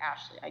refer to me as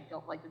Ashley. I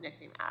don't like the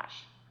nickname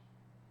Ash.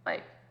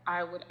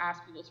 I would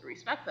ask people to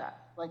respect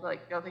that.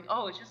 They'll think,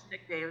 oh, it's just a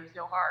nickname. There's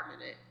no harm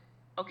in it.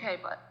 Okay,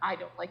 but I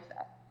don't like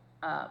that.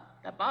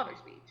 That bothers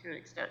me to an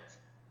extent.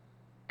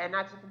 And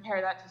not to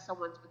compare that to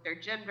someone's with their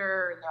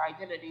gender and their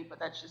identity, but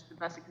that's just the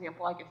best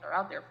example I can throw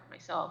out there for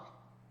myself.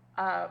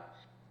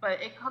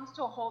 But it comes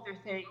to a whole other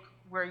thing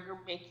where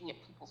you're making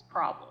it people's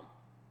problem.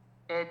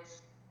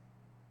 It's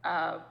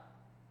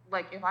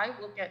if I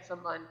look at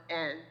someone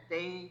and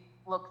they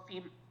look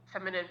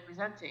feminine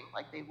presenting,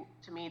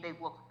 to me they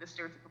look like the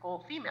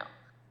stereotypical female.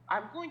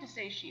 I'm going to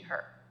say she,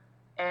 her.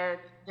 And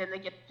then they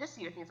get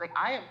pissy with me. It's like,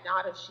 I am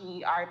not a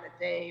she, I'm a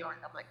they. Or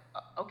I'm like,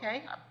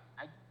 okay,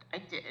 I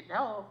didn't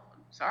know.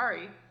 I'm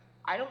sorry.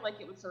 I don't like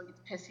it when someone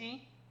gets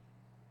pissy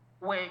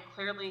when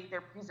clearly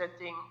they're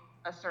presenting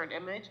a certain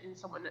image and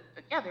someone,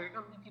 yeah, there are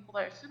going to be people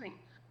that are assuming.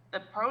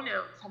 The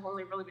pronouns have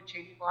only really been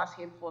changing the last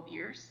handful of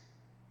years,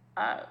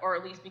 or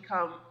at least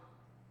become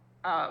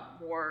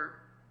more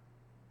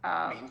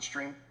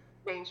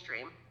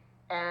mainstream.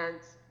 And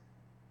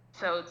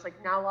so it's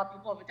like now a lot of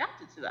people have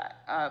adapted to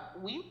that.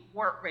 We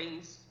weren't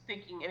raised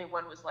thinking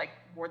anyone was like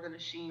more than a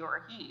she or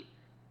a he,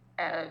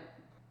 and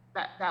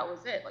that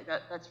was it. Like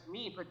that's for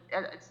me. But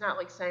it's not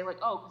like saying like,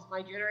 oh, because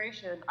my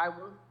generation, I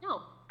won't.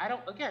 No, I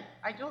don't. Again,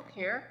 I don't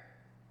care.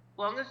 As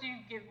long as you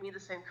give me the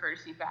same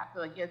courtesy back,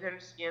 like you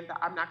understand that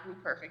I'm not going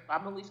to be perfect, but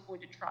I'm at least going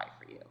to try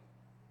for you.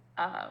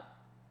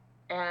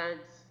 And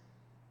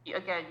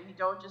again, you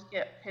don't just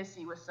get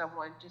pissy with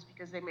someone just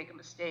because they make a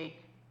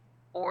mistake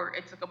or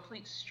it's a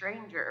complete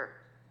stranger.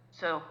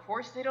 So of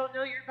course they don't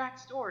know your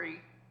backstory,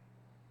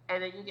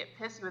 and then you get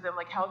pissy with them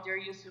like, how dare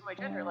you assume my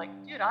gender? Like,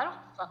 dude, I don't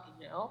fucking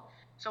know.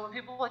 So when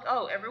people are like,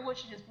 oh, everyone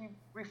should just be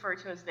referred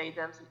to as they,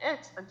 thems, and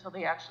its until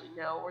they actually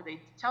know, or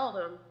they tell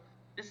them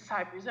this is how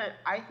I present.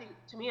 I think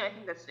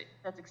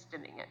that's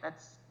extending it.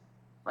 That's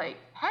like,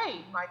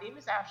 hey, my name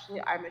is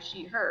Ashley. I'm a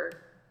she, her.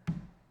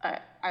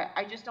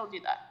 I just don't do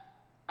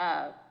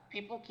that.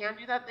 People can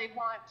do that if they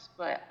want,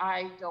 but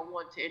I don't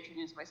want to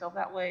introduce myself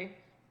that way.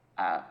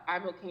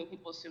 I'm okay with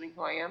people assuming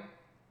who I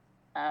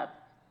am.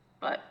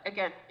 But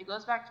again, it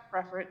goes back to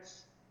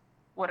preference.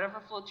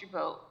 Whatever floats your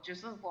boat,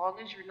 just as long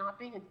as you're not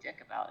being a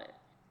dick about it.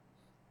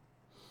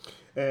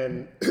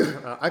 And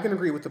I can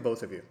agree with the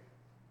both of you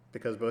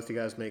because both of you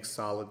guys make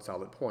solid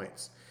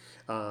points.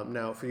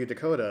 Now, for you,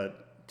 Dakota,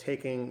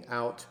 taking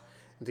out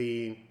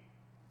the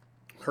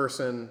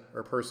person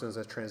or persons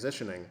that's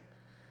transitioning,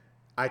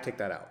 I take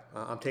that out.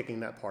 I'm taking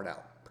that part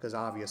out because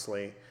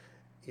obviously,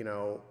 you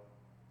know,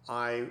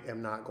 I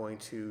am not going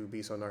to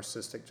be so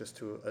narcissistic just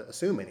to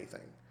assume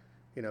anything.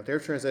 You know, if they're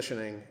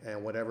transitioning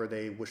and whatever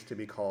they wish to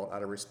be called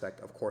out of respect,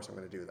 of course I'm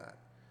going to do that.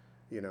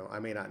 You know, I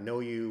may not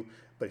know you,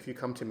 but if you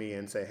come to me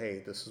and say,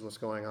 hey, this is what's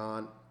going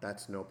on,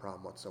 that's no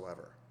problem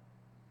whatsoever.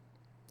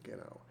 You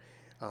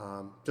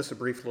know, just a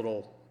brief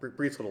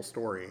little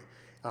story.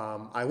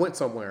 I went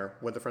somewhere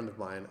with a friend of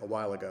mine a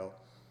while ago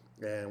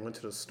and went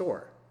to the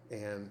store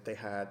and they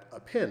had a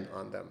pin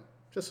on them,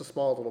 just a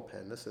small little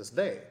pin. This is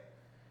they.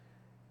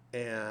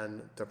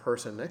 And the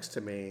person next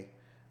to me,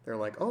 they're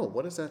like, oh,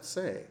 what does that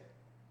say?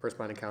 Person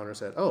behind the counter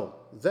said, oh,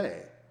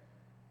 they.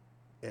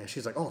 And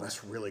she's like, oh,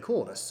 that's really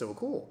cool. That's so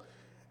cool.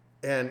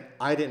 And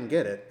I didn't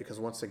get it because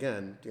once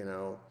again, you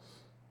know,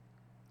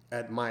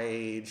 at my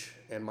age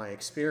and my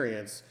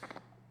experience,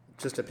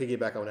 just to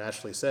piggyback on what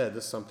Ashley said,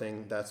 this is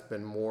something that's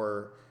been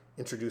more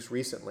introduced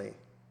recently.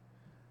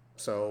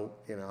 So,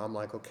 you know, I'm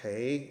like,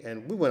 okay.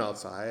 And we went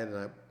outside and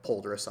I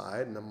pulled her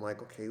aside and I'm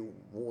like, okay,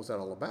 what was that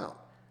all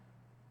about?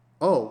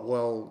 Oh,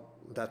 well,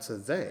 that's a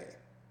they.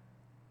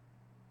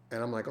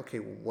 And I'm like, okay,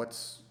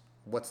 what's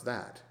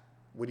that?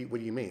 What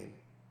do you mean?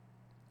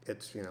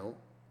 It's, you know,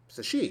 it's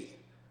a she.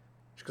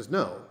 She goes,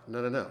 no.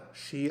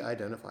 She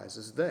identifies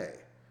as they.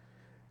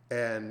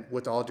 And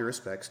with all due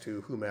respects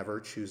to whomever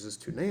chooses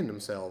to name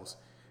themselves,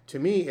 to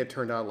me, it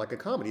turned out like a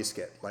comedy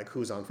skit, like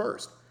who's on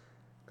first.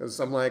 Because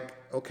I'm like,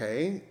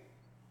 okay,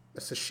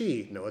 it's a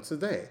she. No, it's a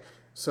they.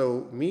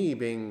 So me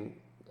being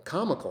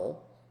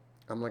comical,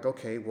 I'm like,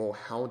 okay, well,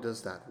 how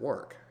does that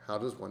work? How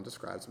does one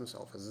describe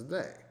himself as a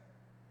they?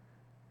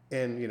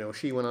 And, you know,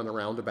 she went on a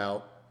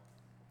roundabout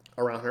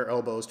around her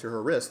elbows to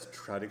her wrist to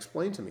try to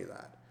explain to me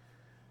that.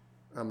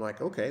 I'm like,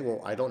 okay,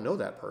 well, I don't know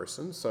that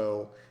person,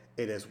 so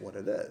it is what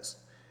it is.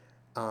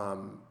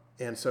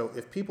 And so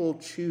if people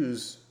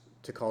choose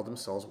to call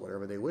themselves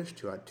whatever they wish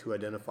to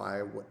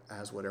identify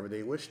as whatever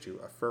they wish to,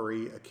 a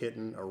furry, a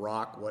kitten, a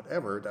rock,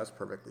 whatever, that's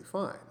perfectly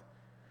fine.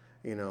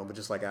 You know, but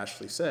just like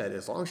Ashley said,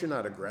 as long as you're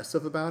not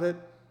aggressive about it,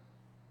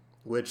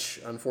 which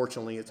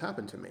unfortunately has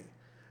happened to me.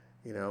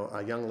 You know,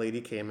 a young lady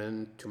came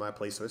into my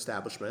place of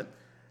establishment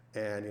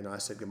and, you know, I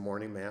said, good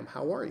morning, ma'am,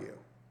 how are you?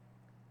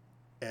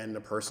 And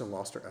the person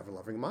lost her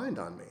ever-loving mind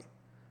on me.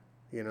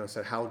 You know,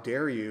 said, how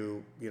dare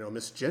you, you know,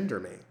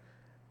 misgender me?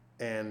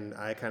 And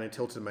I kind of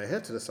tilted my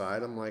head to the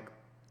side. I'm like,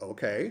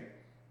 okay.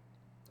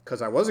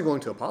 Because I wasn't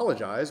going to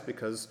apologize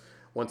because,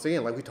 once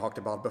again, like we talked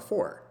about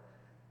before,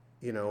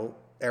 you know,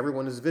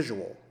 everyone is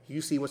visual.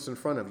 You see what's in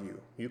front of you.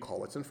 You call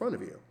what's in front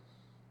of you.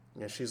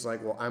 And she's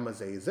like, well, I'm a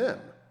they, them.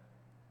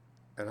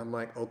 And I'm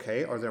like,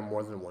 okay, are there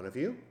more than one of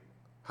you?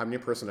 How many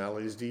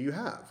personalities do you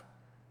have?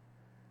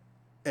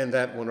 And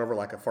that went over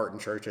like a fart in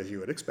church, as you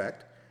would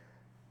expect.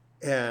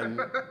 And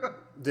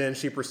then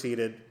she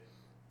proceeded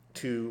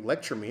to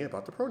lecture me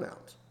about the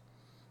pronouns.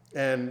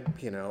 And,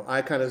 you know,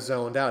 I kind of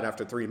zoned out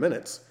after 3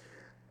 minutes.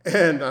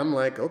 And I'm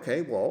like,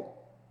 okay, well,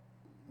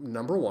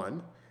 number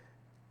one,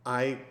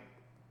 I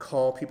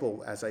call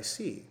people as I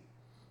see.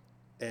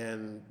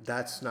 And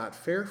that's not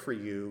fair for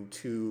you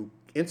to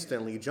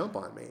instantly jump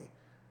on me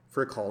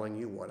for calling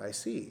you what I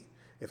see.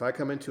 If I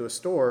come into a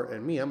store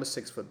and I'm a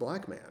 6 foot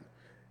black man,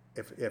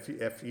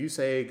 if you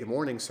say, "Good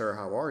morning, sir,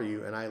 how are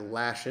you?" and I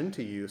lash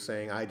into you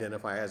saying I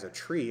identify as a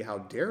tree, how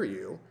dare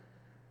you?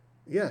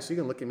 Yes, you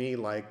can look at me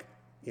like,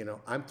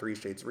 I'm 3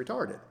 shades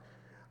retarded.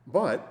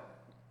 But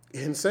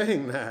in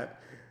saying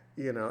that,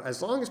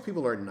 as long as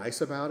people are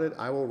nice about it,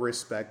 I will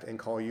respect and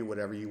call you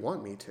whatever you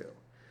want me to.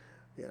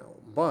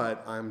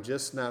 But I'm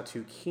just not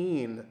too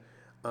keen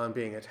on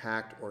being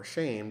attacked or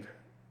shamed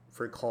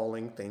for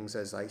calling things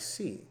as I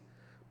see.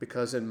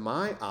 Because in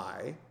my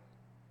eye,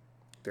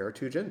 there are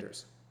two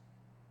genders,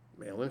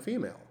 male and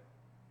female.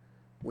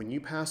 When you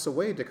pass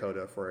away,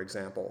 Dakota, for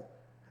example,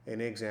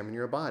 and they examine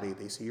your body,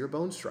 they see your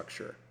bone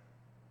structure.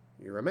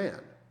 You're a man.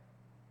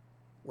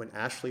 When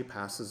Ashley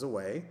passes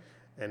away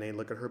and they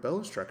look at her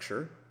bone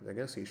structure, they're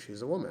going to see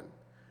she's a woman.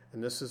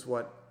 And this is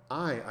what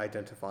I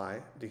identify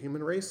the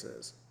human race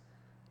is.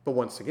 But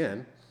once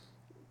again,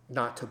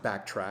 not to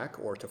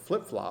backtrack or to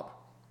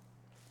flip-flop,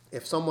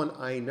 if someone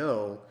I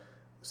know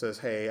says,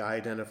 "Hey, I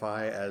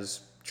identify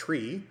as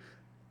tree,"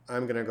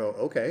 I'm going to go,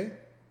 "Okay,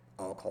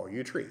 I'll call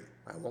you tree.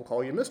 I won't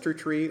call you Mr.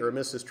 Tree or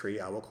Mrs. Tree.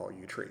 I will call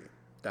you tree."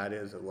 That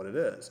is what it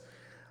is.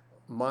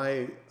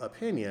 My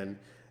opinion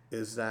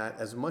is that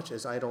as much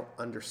as I don't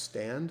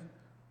understand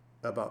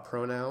about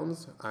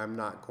pronouns, I'm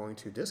not going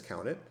to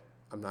discount it.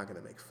 I'm not going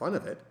to make fun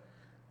of it.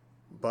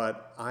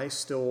 But I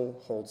still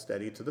hold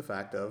steady to the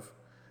fact of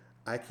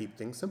I keep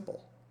things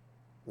simple,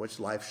 which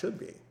life should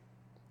be.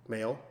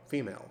 Male,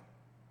 female,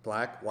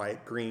 black,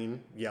 white,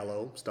 green,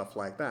 yellow, stuff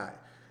like that.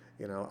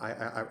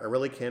 I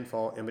really can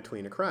fall in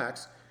between the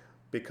cracks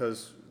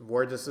because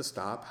where does this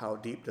stop? How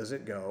deep does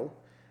it go?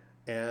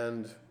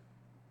 And,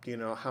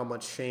 how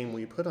much shame will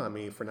you put on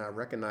me for not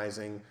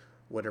recognizing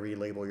whatever you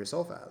label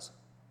yourself as?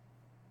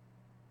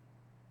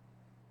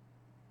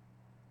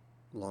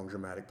 Long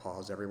dramatic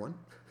pause, everyone.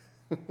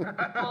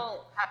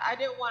 Well, I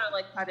didn't want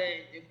to cut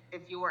in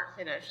if you weren't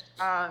finished.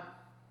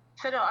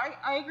 So no,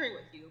 I agree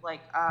with you.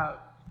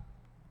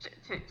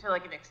 To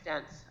an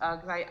extent,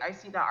 because I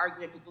see that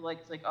argument. People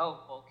it's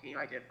oh, well, can you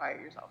identify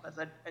yourself as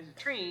a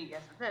tree,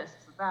 as this,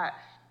 as that,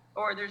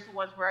 or there's the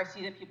ones where I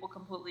see that people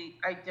completely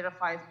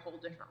identify as a whole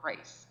different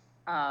race,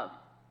 and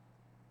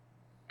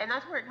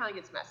that's where it kind of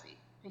gets messy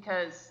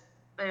because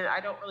I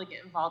don't really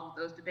get involved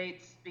with those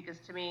debates because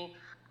to me,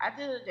 at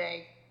the end of the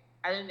day,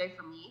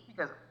 for me,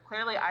 because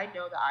clearly I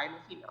know that I'm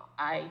a female.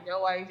 I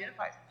know I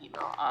identify as a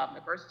female. My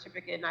birth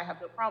certificate, and I have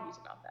no problems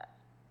about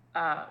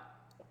that.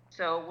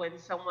 So when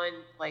someone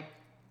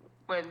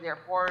when they're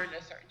born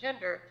a certain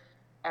gender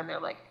and they're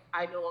like,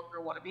 I no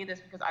longer want to be this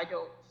because I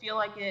don't feel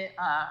like it,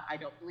 I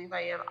don't believe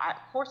I am.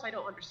 Of course, I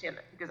don't understand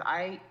that because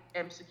I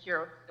am secure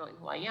with knowing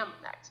who I am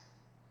in that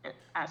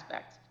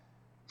aspect.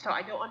 So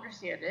I don't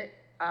understand it,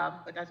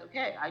 but that's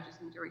okay. I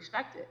just need to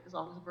respect it as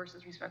long as the person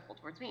is respectful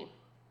towards me.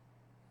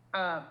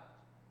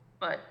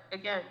 But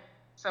again,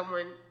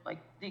 someone like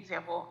the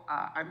example,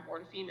 I'm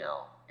born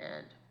female,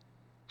 and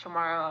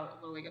tomorrow I'm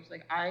gonna wake up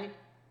I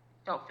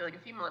don't feel like a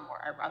female anymore.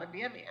 I'd rather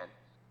be a man,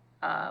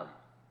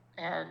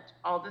 and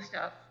all this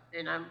stuff.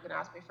 And I'm gonna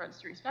ask my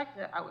friends to respect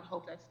it. I would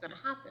hope that's gonna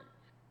happen.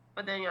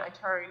 But then I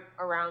turn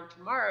around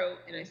tomorrow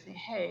and I say,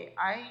 hey,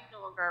 I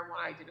no longer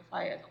want to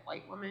identify as a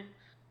white woman.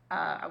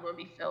 I want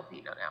to be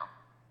Filipino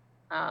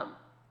now.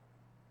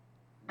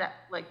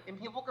 And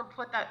people can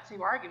put that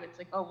same argument.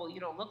 It's oh, well, you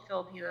don't look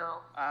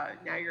Filipino.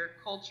 Now you're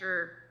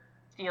culture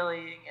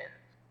stealing, and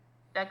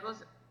that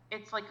goes.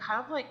 It's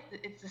kind of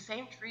it's the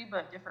same tree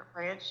but a different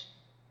branch,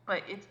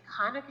 but it's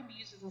kind of can be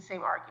used as the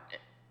same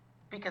argument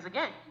because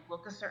again, you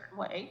look a certain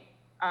way,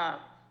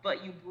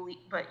 but you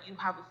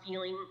have a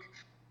feeling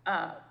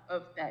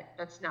of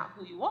that's not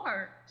who you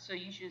are, so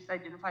you should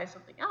identify as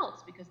something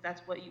else because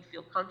that's what you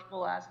feel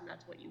comfortable as and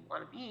that's what you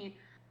want to be.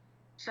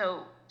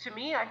 So to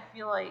me, I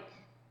feel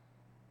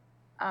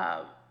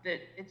that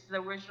it's the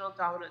original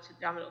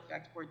domino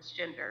effect towards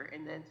gender,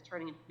 and then it's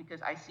turning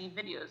because I see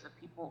videos of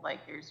people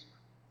there's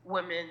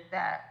women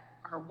that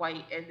are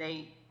white and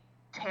they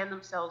tan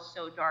themselves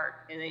so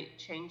dark and they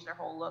change their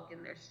whole look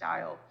and their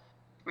style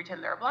to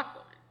pretend they're a black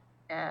woman.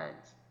 And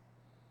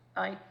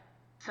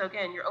so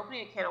again, you're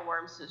opening a can of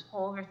worms to this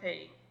whole other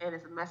thing, and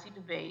it's a messy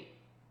debate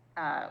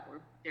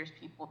where there's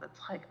people that's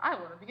I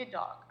want to be a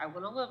dog, I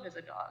want to live as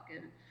a dog,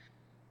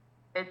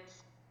 and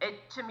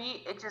to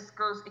me, it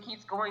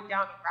keeps going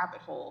down a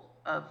rabbit hole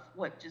of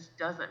what just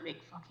doesn't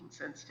make fucking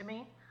sense to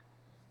me.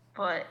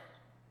 But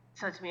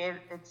so to me,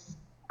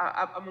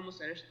 I'm almost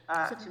finished.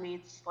 To me,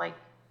 it's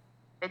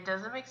it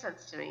doesn't make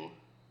sense to me.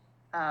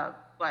 But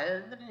at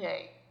the end of the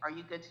day, are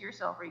you good to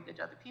yourself? Are you good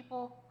to other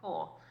people?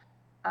 Cool.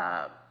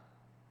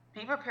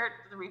 Be prepared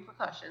for the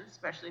repercussions,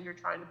 especially if you're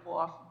trying to pull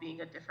off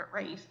being a different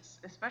race,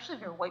 especially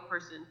if you're a white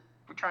person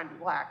for trying to be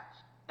black.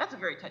 That's a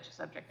very touchy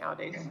subject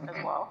nowadays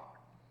as well.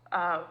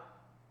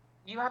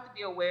 You have to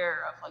be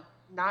aware of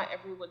not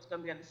everyone's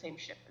going to be on the same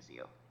ship as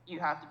you. You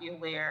have to be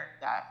aware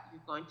that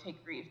you're going to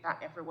take grief.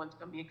 Not everyone's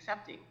going to be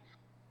accepting,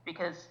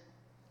 because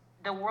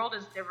the world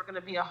is never going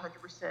to be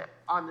 100%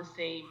 on the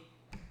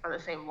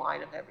same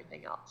line of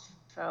everything else.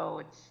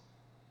 So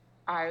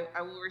I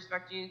will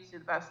respect you to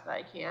the best that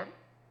I can,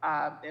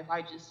 If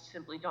I just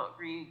simply don't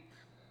agree,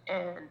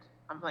 and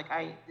I'm like,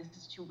 this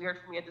is too weird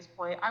for me at this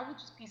point, I will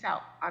just peace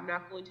out. I'm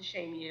not going to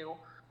shame you.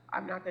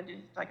 I'm not going to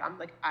like. I'm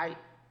like,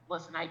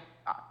 listen.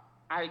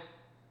 I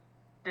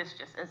this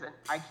just isn't.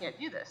 I can't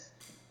do this,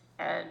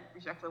 and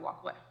respectfully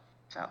walk away.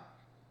 So.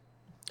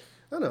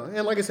 I don't know.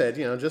 And like I said,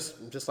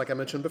 just like I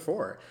mentioned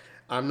before,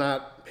 I'm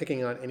not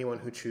picking on anyone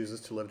who chooses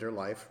to live their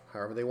life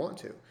however they want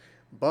to.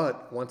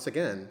 But once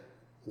again,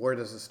 where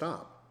does it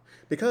stop?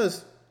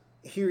 Because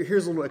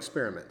here's a little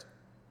experiment,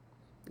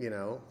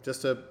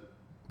 just to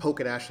poke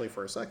at Ashley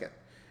for a second.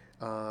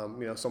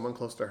 Someone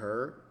close to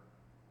her,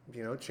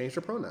 changed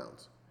her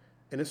pronouns,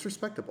 and it's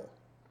respectable.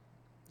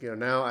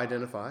 Now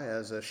identify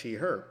as a she,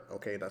 her.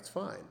 Okay, that's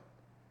fine.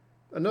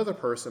 Another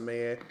person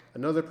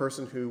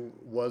who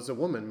was a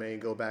woman may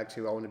go back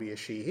to, I want to be a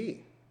she,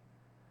 he.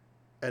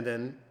 And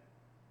then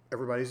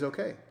everybody's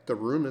okay. The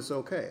room is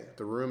okay.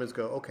 The room is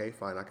okay,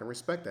 fine, I can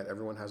respect that.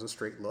 Everyone has a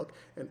straight look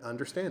and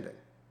understanding.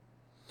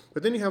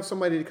 But then you have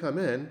somebody to come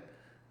in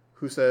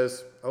who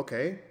says,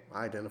 okay,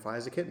 I identify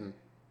as a kitten.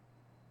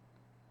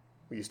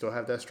 Will you still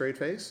have that straight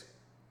face?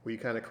 Will you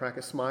kind of crack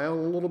a smile a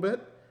little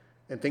bit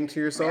and think to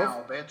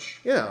yourself, meow, bitch.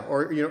 Yeah,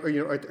 or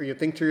you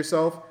think to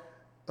yourself,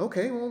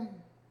 okay, well,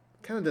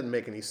 kind of didn't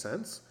make any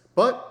sense,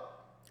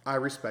 but I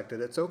respect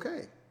it. It's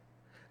okay.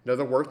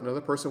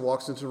 Another person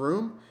walks into the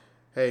room.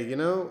 Hey,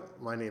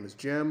 my name is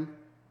Jim.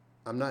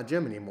 I'm not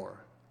Jim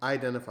anymore. I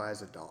identify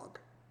as a dog.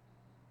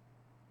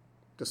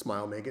 The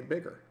smile may get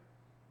bigger,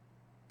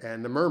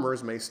 and the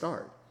murmurs may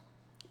start.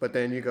 But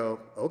then you go,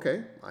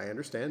 okay, I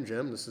understand,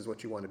 Jim. This is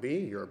what you want to be.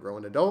 You're a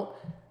grown adult.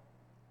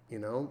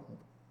 It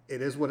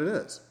is what it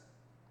is.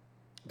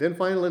 Then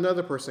finally,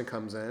 another person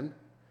comes in.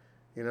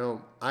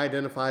 I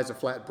identify as a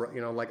flat,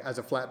 as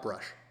a flat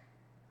brush.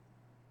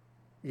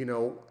 And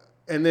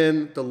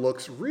then the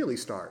looks really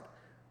start.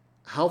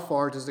 How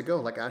far does it go?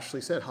 Like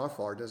Ashley said, how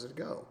far does it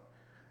go?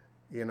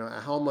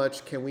 How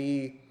much can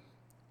we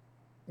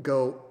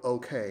go,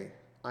 okay,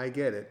 I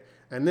get it.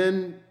 And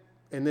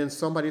then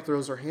somebody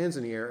throws their hands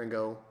in the air and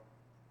go,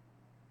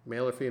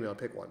 male or female,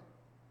 pick one.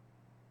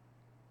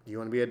 You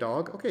want to be a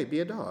dog? Okay, be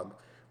a dog.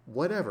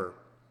 Whatever.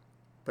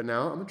 But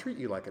now I'm going to treat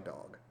you like a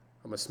dog.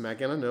 I'm going to smack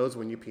you on the nose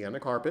when you pee on the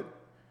carpet.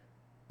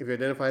 If you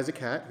identify as a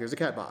cat, here's a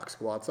cat box.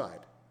 Go outside.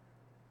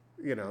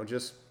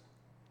 Just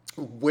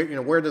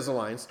where does the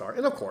line start?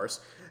 And of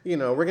course, we're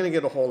going to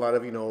get a whole lot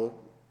of,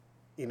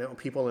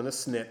 people in a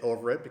snit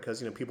over it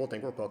because, people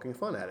think we're poking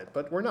fun at it,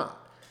 but we're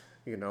not.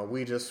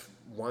 We just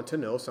want to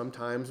know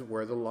sometimes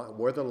where the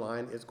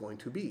line is going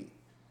to be.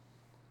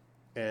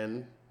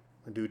 And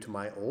due to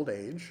my old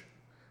age,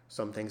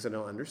 some things I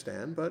don't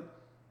understand, but,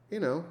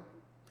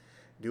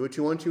 do what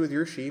you want to with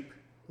your sheep.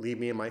 Leave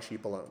me and my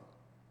sheep alone.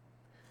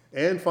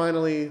 And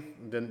finally,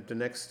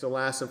 the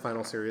last and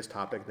final serious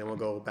topic, then we'll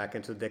go back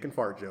into dick and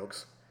fart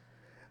jokes.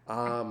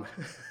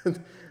 The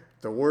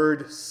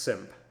word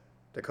simp.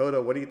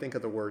 Dakota, what do you think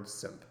of the word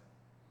simp?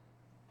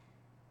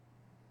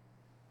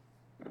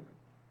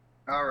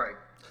 All right.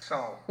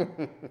 So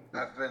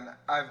I've been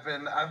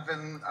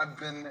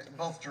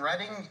both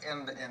dreading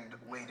and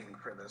waiting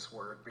for this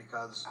word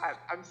because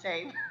I'm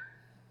saying.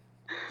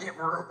 Yeah,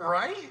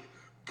 right?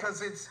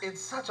 Because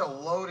it's such a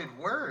loaded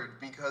word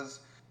because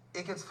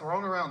it gets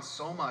thrown around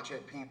so much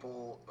at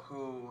people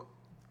who,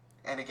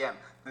 and again,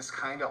 this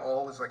kind of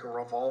all is like a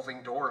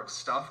revolving door of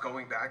stuff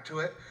going back to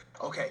it.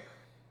 Okay,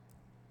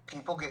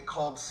 people get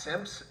called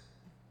simps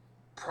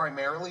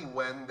primarily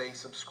when they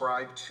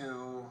subscribe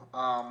to,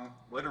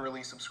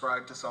 literally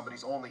subscribe to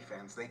somebody's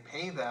OnlyFans. They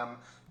pay them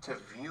to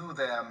view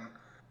them.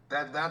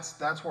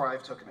 That's where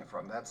I've taken it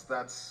from.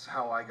 That's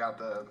how I got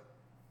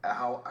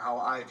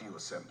how I view a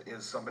simp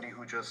is somebody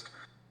who just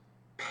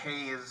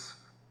pays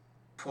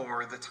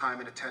for the time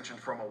and attention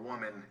from a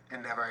woman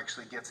and never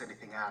actually gets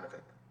anything out of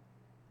it.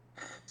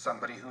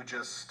 Somebody who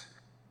just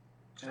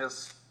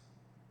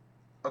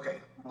okay,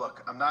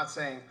 look, I'm not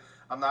saying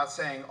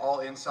all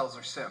incels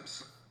are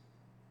simps.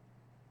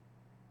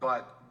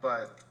 But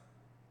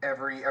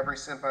every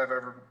simp I've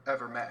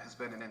ever met has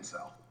been an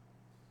incel.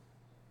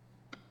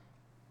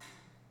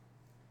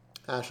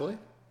 Ashley?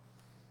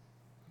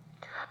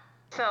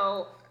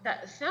 So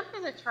that simp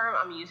is a term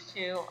I'm used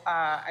to.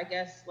 I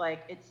guess I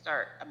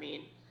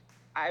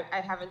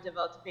haven't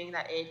developed to being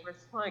that age where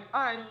it's like, oh,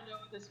 I don't know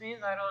what this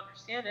means. I don't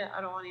understand it.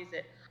 I don't want to use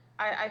it.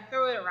 I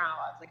throw it around a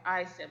lot. It's like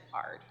I simp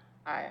hard.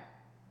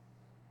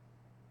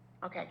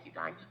 Okay, keep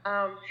going.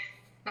 I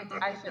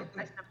simp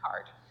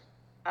hard.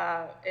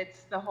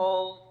 It's the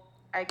whole,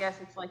 I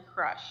guess it's like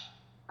crush,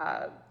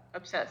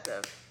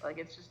 obsessive. Like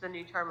it's just a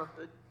new term of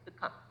the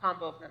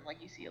combo of them.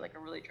 Like you see like a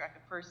really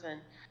attractive person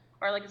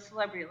or like a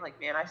celebrity, like,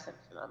 man, I simp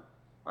for them.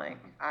 Like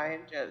I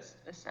am just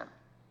a simp.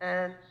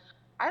 And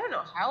I don't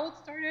know how it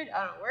started.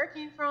 I don't know where it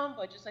came from,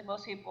 but just like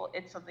most people,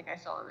 it's something I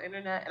saw on the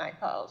internet and I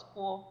thought it was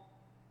cool.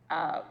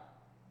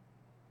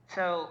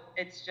 So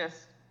it's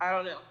just, I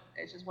don't know.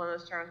 It's just one of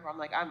those terms where I'm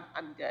like, I'm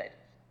good.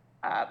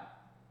 I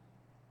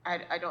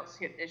don't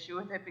see an issue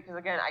with it because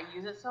again, I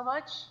use it so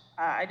much.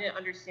 I didn't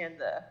understand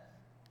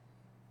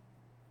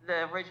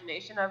the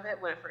origination of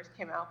it when it first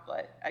came out,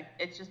 but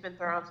it's just been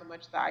thrown out so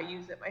much that I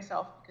use it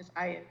myself because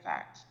I, in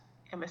fact,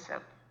 am a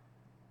simp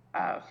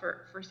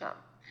for some.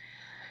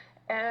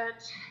 And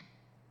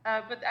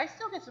but I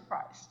still get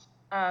surprised.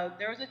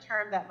 There was a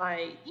term that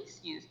my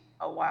niece used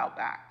a while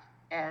back,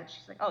 and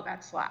she's like, "Oh,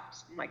 that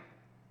slaps." I'm like,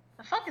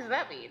 "The fuck does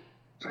that mean?"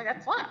 She's like,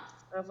 "That slaps."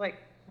 I was like,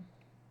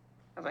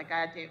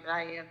 "God damn it,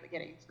 I am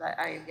getting to that.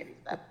 I am getting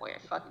to that point. I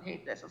fucking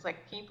hate this." I was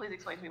like, "Can you please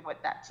explain to me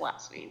what that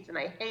slaps means?" And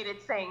I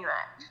hated saying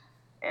that.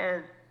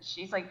 And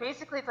she's like,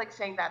 "Basically, it's like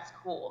saying that's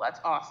cool,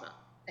 that's awesome."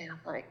 And I'm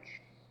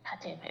like, "God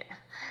damn it."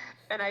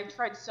 And I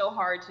tried so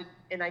hard to,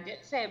 and I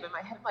didn't say it, but in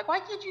my head, I'm like, "Why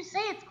can't you say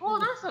it's cool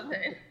and awesome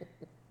then?"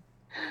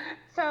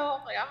 So,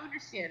 like, I'm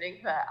understanding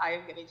that I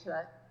am getting to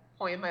that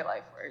point in my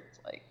life where it's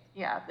like,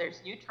 yeah,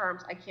 there's new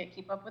terms. I can't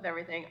keep up with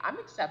everything. I'm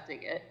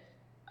accepting it.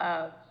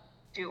 Uh,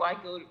 do I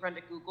go to run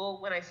to Google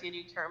when I see a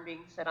new term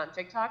being said on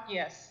TikTok?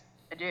 Yes,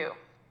 I do.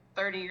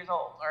 30 years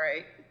old. All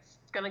right,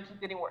 it's gonna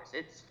keep getting worse.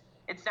 It's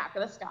not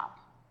gonna stop.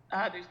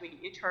 There's gonna be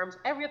new terms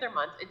every other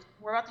month.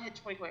 We're about to hit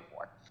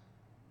 2024.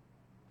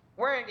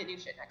 We're gonna get new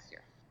shit next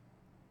year.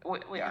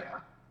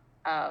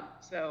 Yeah.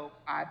 So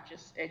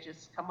it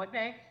just come with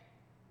me.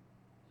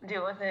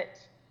 Deal with it.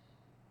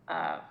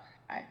 I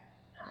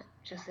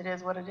just it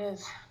is what it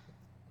is.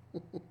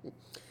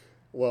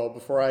 Well,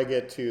 before I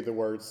get to the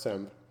word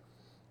simp,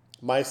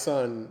 my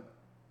son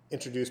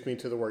introduced me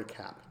to the word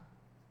cap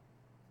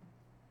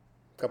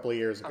a couple of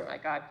years Oh ago. my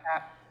God,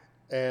 Cap.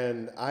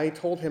 And I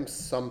told him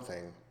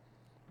something,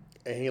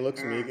 and he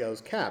looks at me, goes,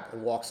 "Cap,"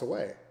 and walks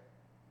away.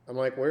 I'm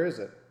like, "Where is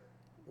it?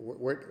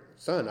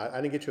 Son, I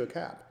didn't get you a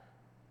cap."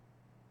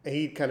 And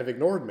he kind of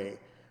ignored me.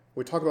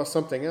 We talk about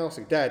something else,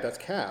 like, "Dad, that's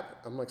cap."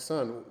 I'm like,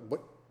 "Son,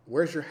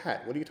 where's your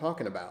hat? What are you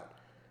talking about?"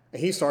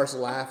 And he starts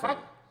laughing.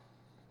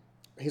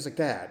 He's like,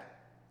 "Dad,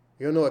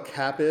 you don't know what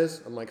cap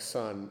is?" I'm like,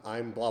 "Son,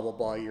 I'm blah, blah,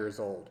 blah years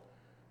old.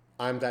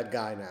 I'm that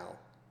guy now."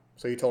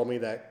 So he told me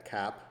that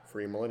cap, for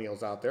you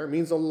millennials out there,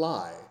 means a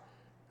lie.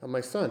 I'm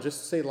like, "Son,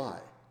 just say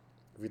lie.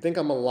 If you think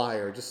I'm a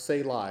liar, just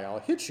say lie. I'll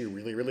hit you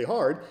really, really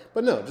hard.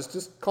 But no,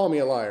 just call me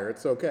a liar.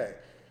 It's okay."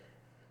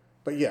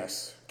 But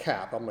yes,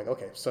 cap. I'm like,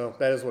 okay, so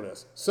that is what it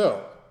is.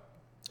 So,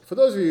 for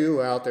those of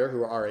you out there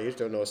who are our age,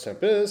 don't know what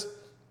simp is,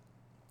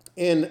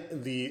 in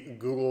the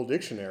Google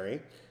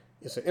dictionary,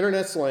 it's an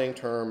internet slang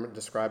term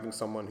describing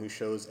someone who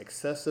shows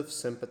excessive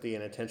sympathy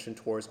and attention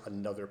towards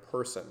another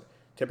person,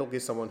 typically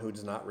someone who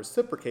does not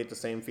reciprocate the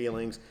same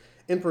feelings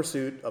in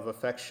pursuit of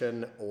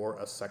affection or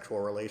a sexual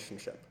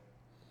relationship.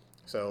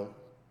 So,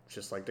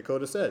 just like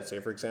Dakota said, say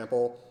for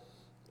example,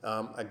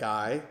 a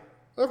guy,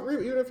 or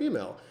even a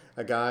female,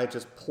 a guy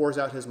just pours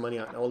out his money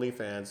on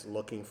OnlyFans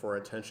looking for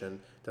attention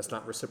that's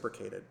not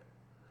reciprocated.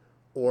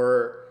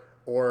 Or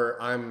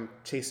I'm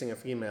chasing a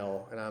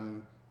female and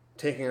I'm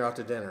taking her out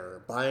to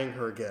dinner, buying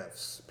her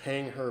gifts,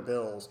 paying her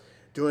bills,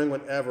 doing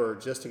whatever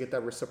just to get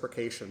that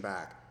reciprocation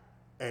back,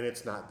 and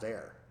it's not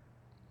there.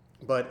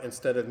 But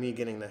instead of me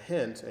getting the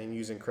hint and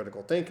using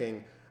critical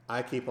thinking,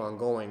 I keep on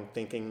going,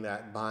 thinking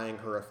that buying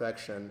her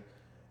affection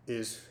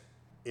is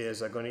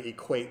going to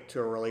equate to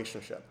a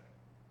relationship.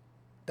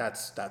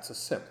 That's a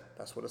simp.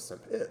 That's what a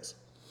simp is.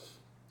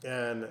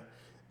 And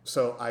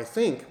so I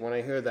think when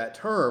I hear that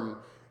term,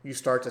 you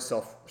start to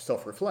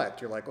self reflect.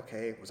 You're like,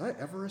 okay, was I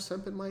ever a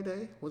simp in my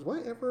day? Was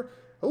I ever?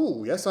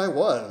 Oh, yes, I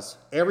was.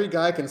 Every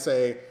guy can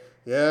say,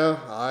 yeah,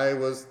 I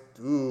was.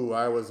 Ooh,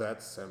 I was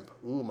that simp.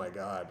 Ooh, my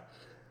God.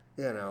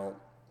 You know.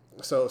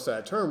 So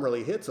that term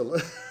really hits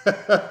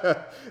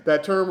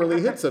that term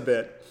really hits a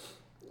bit.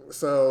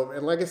 So,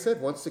 and like I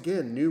said, once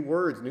again, new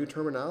words, new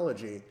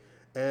terminology,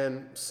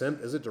 and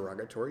simp is a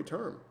derogatory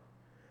term.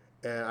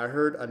 And I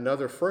heard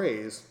another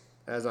phrase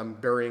as I'm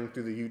burying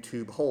through the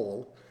YouTube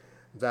hole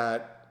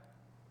that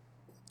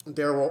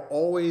there will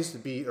always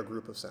be a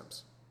group of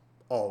simps.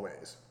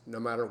 Always. No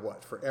matter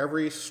what. For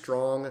every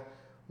strong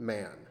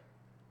man,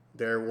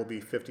 there will be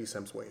 50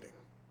 simps waiting.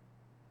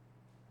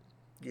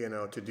 You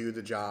know, to do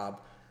the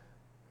job,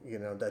 you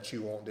know, that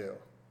you won't do.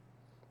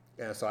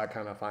 And so I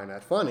kind of find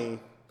that funny.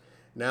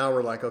 Now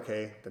we're like,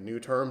 okay, the new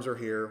terms are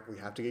here. We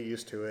have to get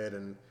used to it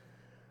and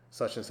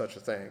such a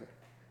thing.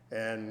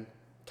 And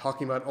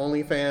talking about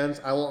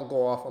OnlyFans, I won't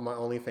go off on my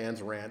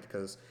OnlyFans rant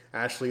because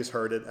Ashley's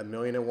heard it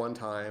 1,000,001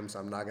 times.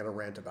 I'm not going to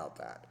rant about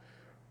that.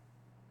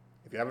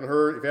 If you ever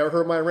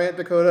heard my rant,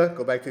 Dakota,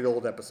 go back to the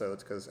old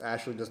episodes because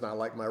Ashley does not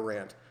like my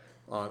rant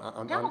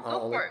on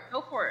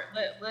Go for it.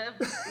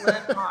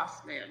 Live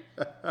Moss, man.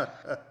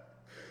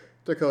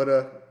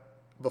 Dakota,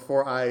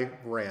 before I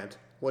rant,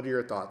 what are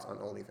your thoughts on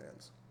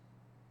OnlyFans?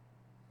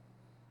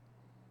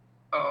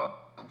 Oh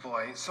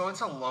boy, so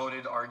it's a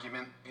loaded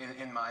argument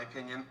in my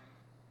opinion.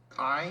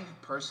 I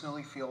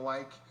personally feel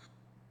like,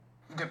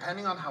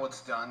 depending on how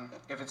it's done,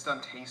 if it's done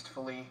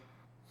tastefully,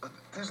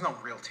 there's no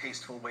real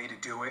tasteful way to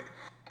do it.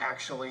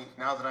 Actually,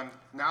 now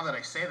that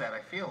I say that, I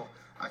feel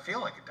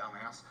like a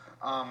dumbass.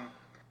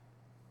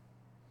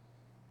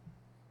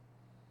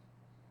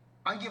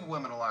 I give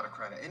women a lot of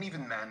credit, and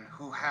even men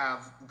who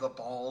have the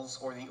balls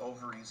or the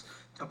ovaries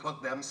to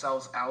put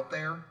themselves out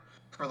there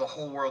for the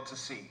whole world to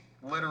see.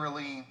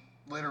 Literally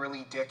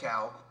literally dick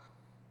out.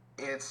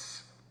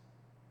 It's,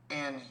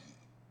 and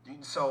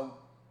so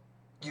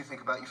you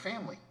think about your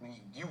family.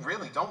 You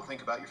really don't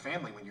think about your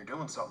family when you're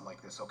doing something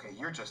like this, okay?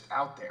 You're just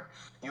out there.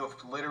 You have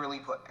literally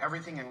put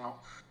everything in.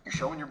 You're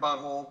showing your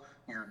butthole.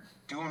 You're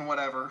doing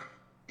whatever.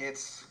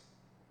 It's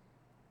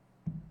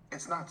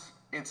nuts.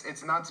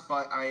 It's nuts,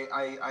 but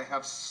I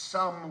have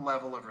some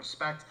level of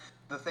respect.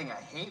 The thing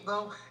I hate,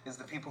 though, is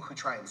the people who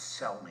try and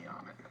sell me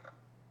on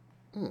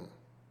it.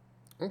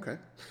 Okay.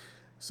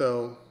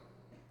 So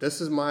this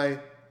is my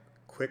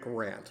quick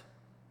rant,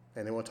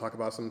 and then we'll talk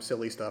about some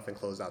silly stuff and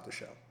close out the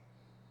show.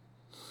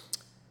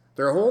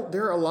 There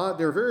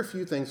are very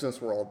few things in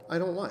this world I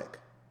don't like.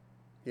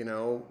 You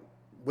know,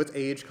 with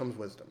age comes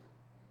wisdom.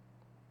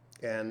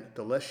 And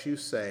the less you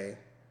say,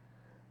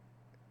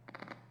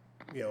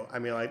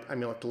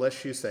 the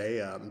less you say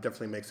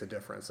definitely makes a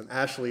difference. And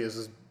Ashley is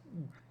just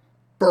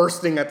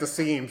bursting at the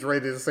seams,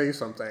 ready to say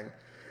something.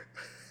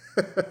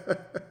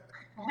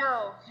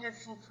 No,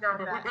 it's not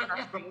that.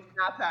 Trust me, it's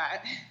not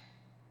that.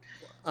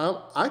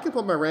 I can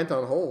put my rant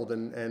on hold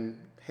and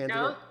hand it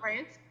No, over.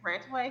 rant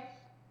away.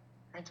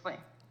 Rant away.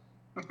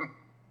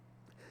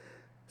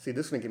 See,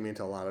 this is going to get me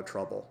into a lot of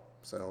trouble.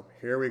 So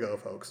here we go,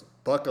 folks.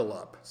 Buckle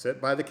up.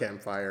 Sit by the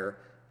campfire.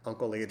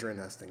 Uncle Adrian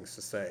has things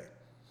to say.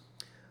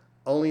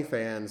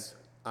 OnlyFans.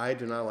 I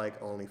do not like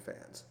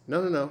OnlyFans.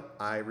 No.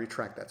 I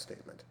retract that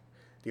statement.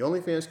 The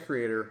OnlyFans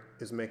creator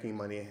is making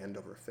money hand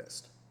over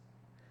fist.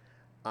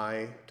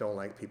 I don't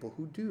like people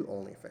who do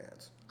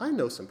OnlyFans. I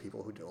know some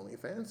people who do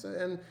OnlyFans,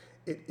 and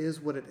it is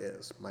what it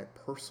is. My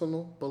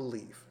personal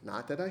belief,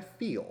 not that I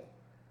feel,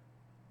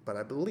 but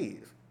I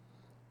believe,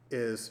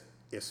 is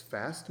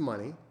fast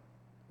money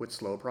with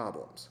slow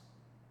problems.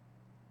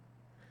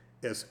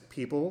 Is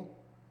people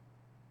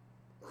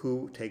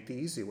who take the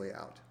easy way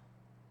out.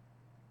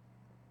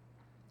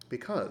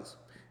 Because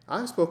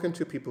I've spoken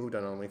to people who've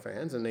done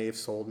OnlyFans, and they've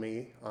sold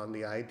me on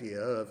the idea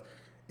of,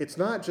 it's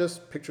not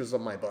just pictures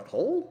of my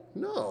butthole.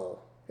 No,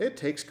 it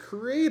takes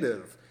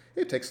creative.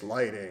 It takes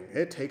lighting.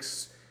 It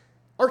takes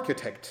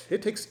architect.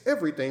 It takes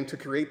everything to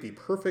create the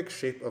perfect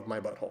shape of my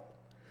butthole.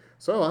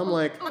 So I'm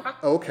like,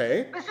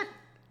 okay,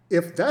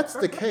 if that's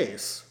the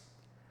case,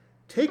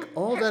 take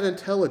all that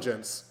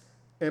intelligence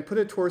and put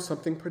it towards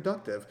something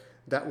productive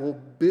that will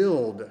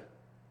build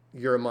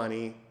your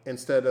money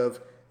instead of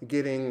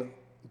getting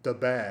the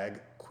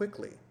bag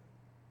quickly.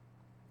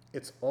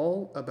 It's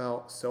all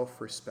about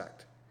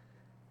self-respect.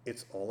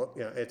 It's all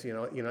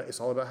it's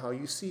all about how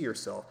you see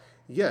yourself.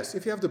 Yes,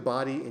 if you have the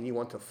body and you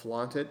want to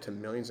flaunt it to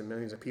millions and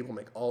millions of people,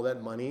 make all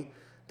that money,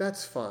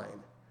 that's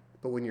fine.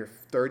 But when you're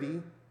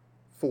 30,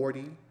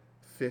 40,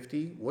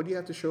 50, what do you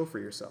have to show for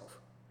yourself?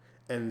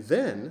 And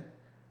then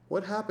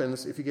what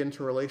happens if you get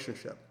into a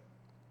relationship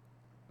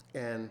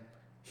and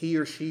he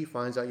or she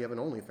finds out you have an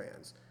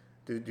OnlyFans?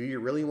 Do you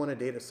really want to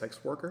date a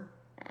sex worker?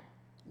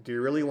 Do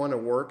you really want to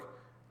work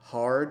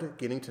hard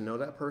getting to know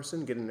that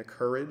person, getting the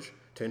courage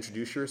to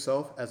introduce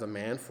yourself as a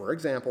man, for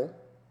example,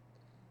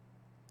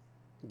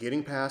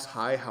 getting past,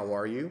 hi, how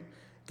are you?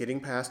 Getting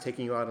past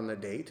taking you out on a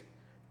date,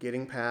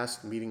 getting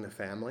past meeting the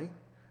family,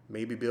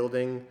 maybe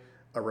building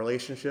a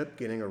relationship,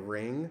 getting a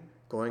ring,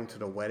 going to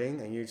the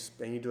wedding, and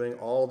you're doing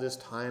all this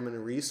time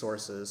and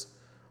resources,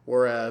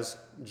 whereas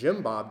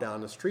Jim Bob down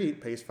the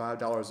street pays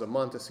 $5 a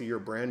month to see your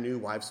brand new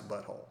wife's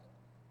butthole,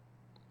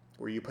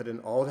 where you put in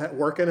all that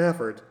work and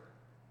effort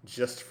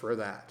just for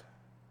that.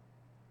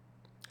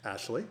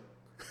 Ashley?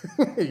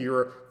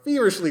 You're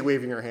feverishly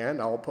waving your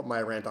hand. I'll put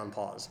my rant on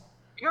pause.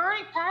 You're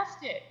already past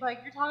it. Like,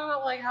 you're talking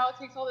about like how it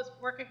takes all this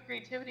work and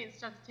creativity and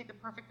stuff to take the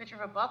perfect picture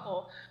of a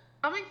butthole.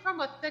 Coming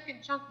from a thick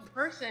and chunky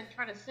person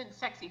trying to send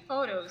sexy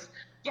photos,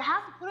 you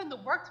have to put in the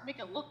work to make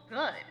it look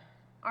good.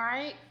 All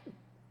right?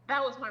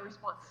 That was my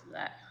response to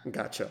that.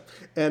 Gotcha.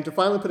 And to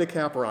finally put a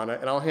capper on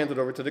it, and I'll hand it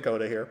over to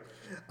Dakota here.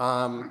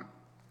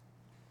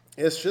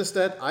 It's just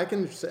that I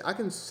can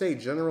say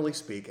generally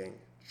speaking,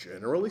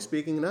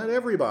 not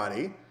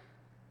everybody,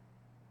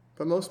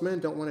 but most men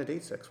don't want to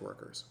date sex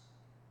workers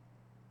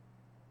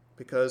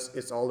because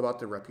it's all about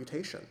the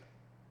reputation.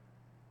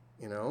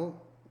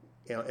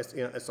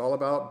 It's all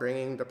about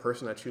bringing the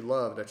person that you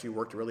love, that you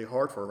worked really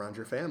hard for, around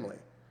your family.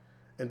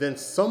 And then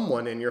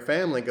someone in your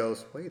family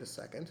goes, wait a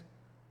second,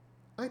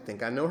 I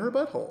think I know her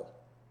butthole.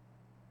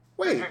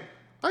 Wait,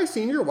 I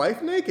seen your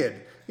wife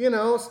naked.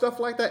 Stuff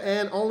like that,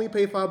 and only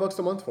pay $5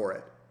 a month for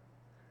it.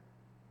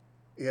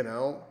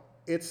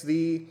 It's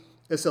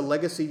a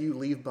legacy you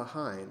leave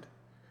behind.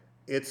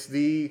 It's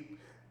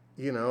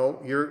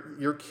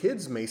your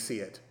kids may see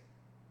it.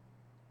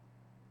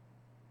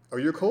 Or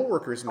your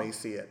coworkers may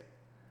see it.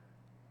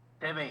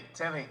 Timmy,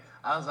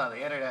 I was on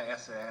the internet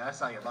yesterday and I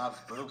saw your mom's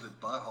boobs and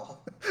butthole.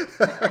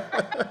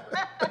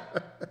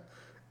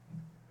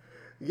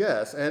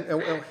 Yes, and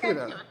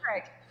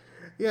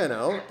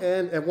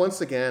and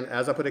once again,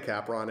 as I put a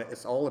capper on it,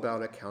 it's all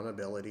about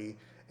accountability,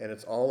 and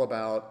it's all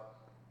about,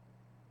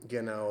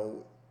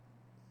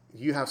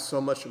 you have so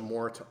much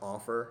more to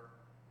offer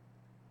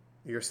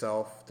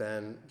yourself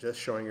than just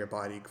showing your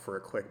body for a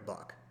quick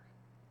buck.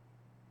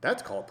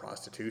 That's called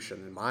prostitution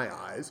in my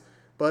eyes.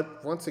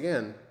 But once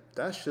again,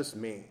 that's just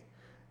me.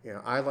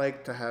 I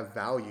like to have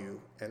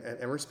value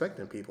and respect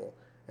in people.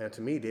 And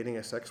to me, dating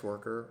a sex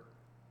worker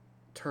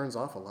turns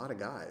off a lot of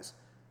guys.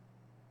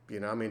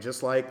 I mean,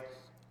 just like,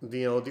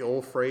 the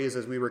old phrase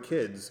as we were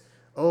kids,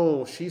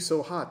 oh, she's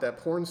so hot, that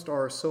porn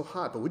star is so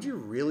hot, but would you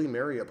really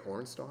marry a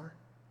porn star?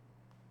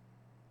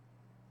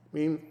 I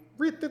mean,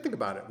 think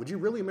about it. Would you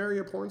really marry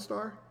a porn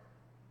star?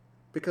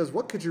 Because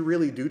what could you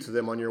really do to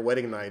them on your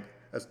wedding night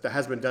that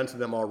has been done to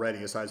them already,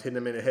 besides hitting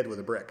them in the head with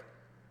a brick?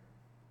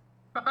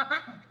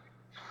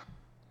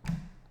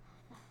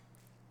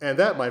 And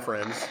that, my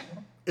friends,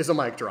 is a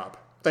mic drop.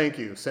 Thank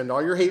you. Send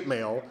all your hate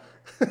mail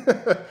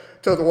to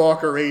the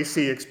Walker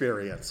AC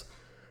Experience.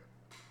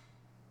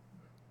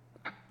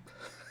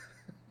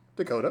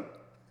 Dakota?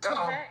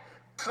 Okay.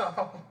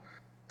 So,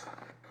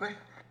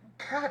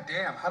 God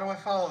damn, how do I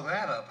follow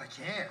that up? I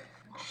can't.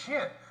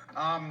 Shit.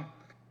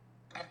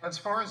 As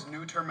far as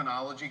new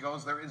terminology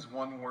goes, there is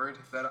one word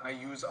that I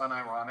use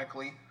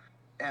unironically,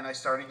 and I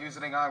started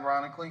using it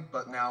ironically,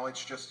 but now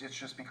it's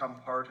just become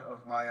part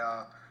of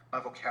my my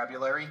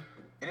vocabulary.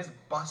 It is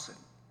bussin'.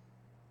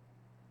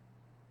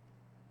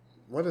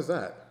 What is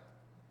that?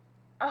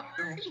 Oh,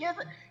 yes.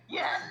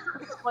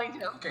 Explain to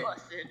him. Okay.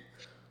 Busted.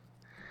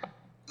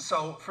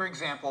 So, for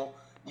example,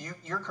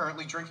 you're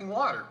currently drinking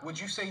water. Would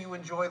you say you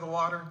enjoy the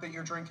water that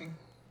you're drinking?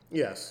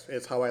 Yes,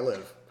 it's how I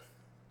live.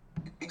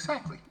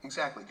 Exactly. It's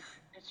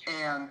true.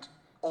 And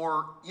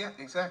yeah,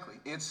 exactly.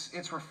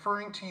 It's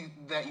referring to you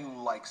that you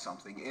like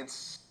something.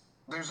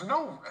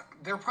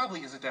 There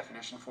probably is a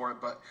definition for it,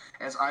 but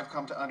as I've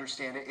come to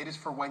understand it, it is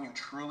for when you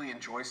truly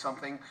enjoy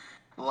something,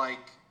 like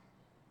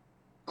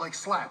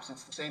slaps.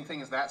 It's the same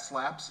thing as that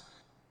slaps.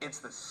 It's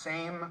the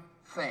same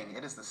thing.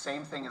 It is the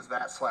same thing as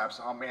that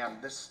slaps. Oh man,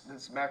 this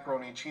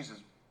macaroni and cheese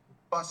is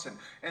bussin'.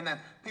 And then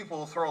people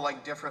will throw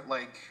different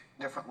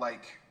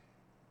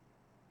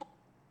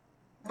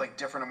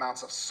different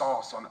amounts of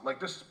sauce on it. Like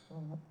this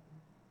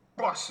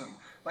bussin'.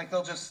 Like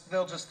they'll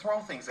just throw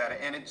things at it,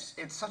 and it's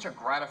such a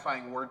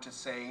gratifying word to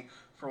say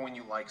for when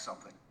you like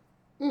something.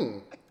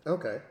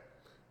 Okay.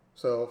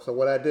 So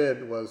what I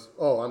did was,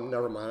 I'm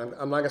never mind.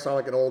 I'm not gonna sound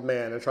like an old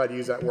man and try to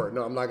use that word.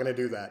 No, I'm not gonna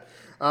do that.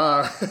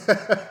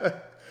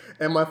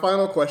 And my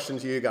final question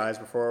to you guys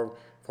before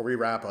we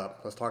wrap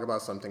up, let's talk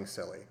about something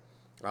silly.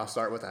 I'll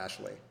start with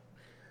Ashley.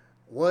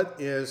 What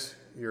is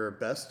your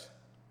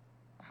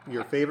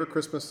favorite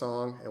Christmas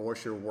song, and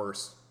what's your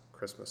worst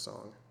Christmas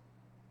song?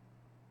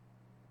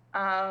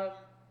 I'm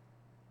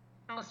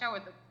gonna start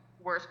with the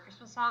worst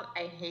Christmas song.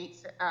 I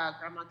hate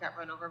 "Grandma Got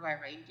Run Over by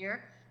a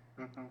Reindeer."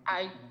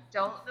 I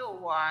don't know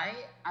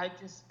why.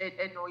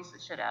 It annoys the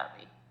shit out of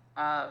me.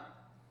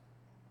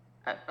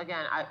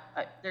 Again,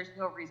 there's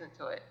no reason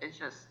to it. It's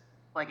just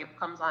like it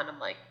comes on, I'm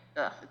like,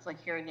 ugh. It's like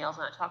hearing nails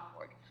on a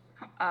chalkboard.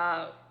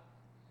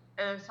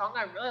 And a song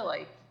I really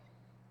like,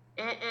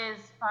 it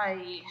is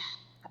by,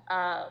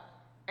 I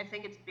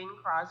think it's Bing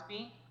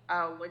Crosby,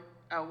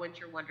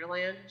 Winter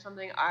Wonderland or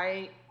something.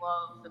 I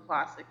love the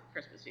classic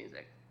Christmas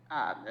music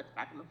that's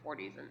back in the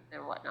 40s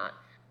and whatnot.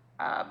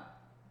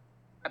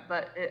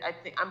 But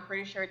I'm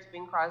pretty sure it's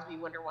Bing Crosby,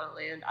 Winter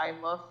Wonderland. I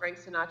love Frank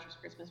Sinatra's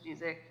Christmas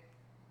music.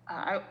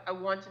 I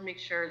want to make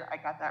sure that I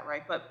got that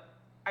right, but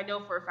I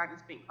know for a fact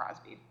it's Bing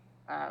Crosby.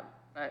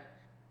 But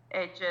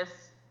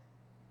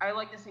I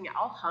like to sing it.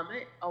 I'll hum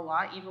it a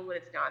lot, even when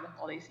it's not in the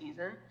holiday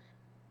season.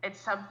 It's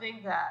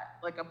something that,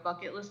 like a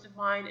bucket list of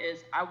mine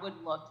is, I would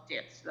love to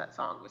dance to that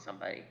song with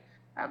somebody.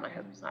 My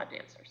husband's not a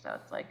dancer, so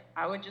it's like,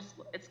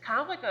 it's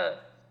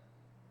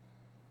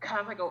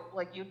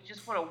like you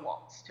just want to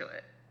waltz to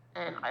it.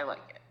 And I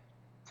like it.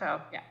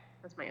 So, yeah,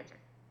 that's my answer.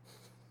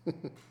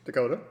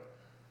 Dakota?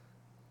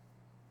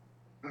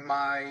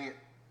 My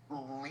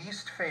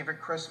least favorite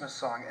Christmas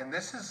song, and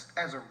this is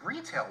as a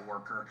retail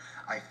worker,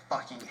 I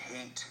fucking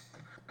hate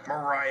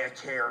Mariah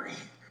Carey.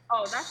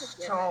 Oh, that's a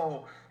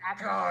so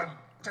goddamn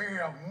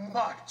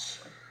much.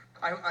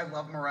 I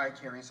love Mariah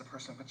Carey as a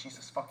person, but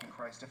Jesus fucking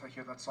Christ, if I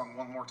hear that song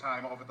one more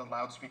time over the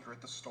loudspeaker at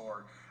the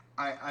store,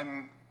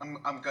 I'm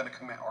gonna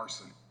commit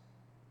arson.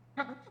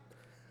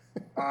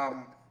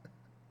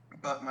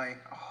 But my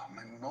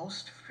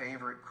most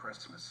favorite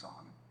Christmas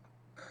song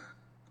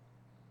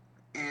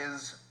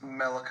is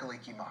Mele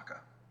Kalikimaka.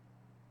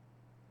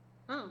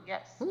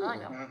 Yes, I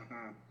like that.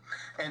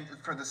 And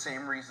for the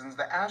same reasons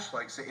that Ash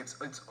likes it, it's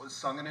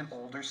sung in an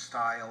older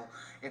style.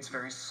 It's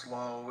very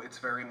slow. It's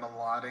very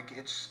melodic.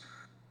 It's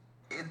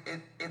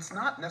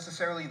not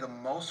necessarily the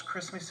most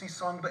Christmassy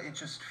song, but it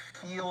just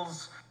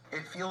feels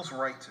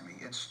right to me.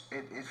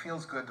 It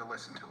feels good to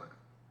listen to it.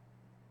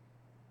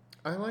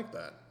 I like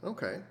that.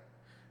 Okay.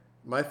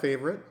 My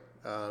favorite,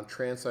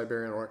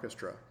 Trans-Siberian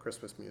Orchestra,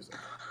 Christmas music.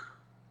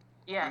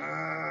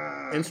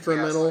 Yeah.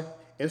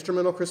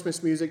 Instrumental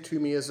Christmas music to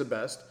me is the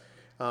best.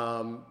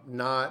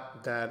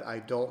 Not that I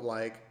don't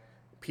like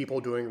people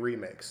doing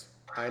remakes.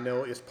 I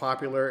know it's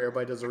popular.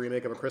 Everybody does a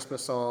remake of a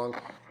Christmas song.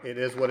 It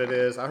is what it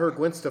is. I heard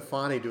Gwen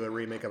Stefani do a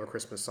remake of a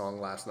Christmas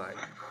song last night.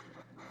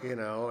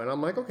 And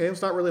I'm like, okay,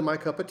 it's not really my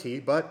cup of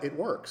tea, but it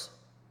works.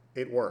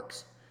 It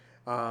works.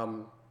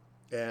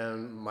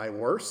 And my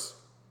worst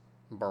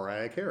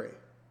Mariah Carey.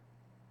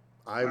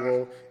 I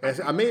will, as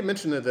I may have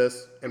mentioned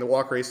this in the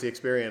Walk Racy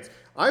experience,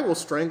 I will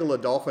strangle a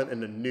dolphin in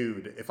the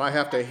nude if I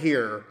have to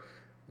hear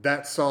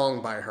that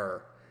song by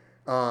her.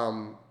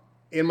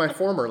 In my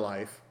former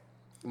life,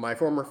 my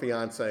former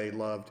fiance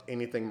loved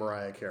anything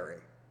Mariah Carey.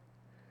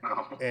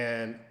 No.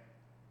 And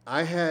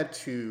I had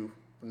to,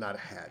 not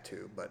had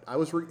to, but it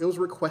was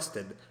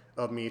requested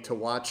of me to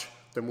watch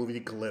the movie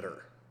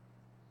Glitter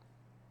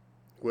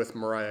with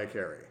Mariah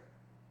Carey.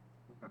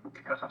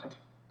 God.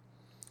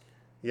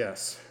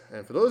 Yes,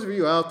 and for those of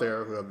you out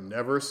there who have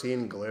never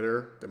seen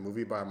Glitter, the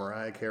movie by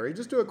Mariah Carey,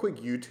 just do a quick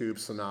YouTube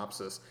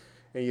synopsis.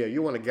 And yeah,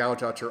 you want to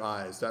gouge out your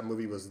eyes. That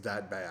movie was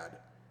that bad.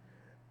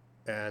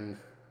 And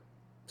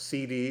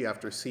CD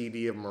after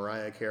CD of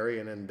Mariah Carey,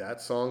 and then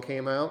that song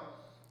came out.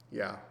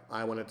 Yeah,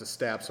 I wanted to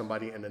stab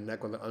somebody in the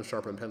neck with an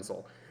unsharpened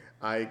pencil.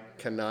 I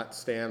cannot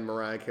stand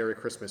Mariah Carey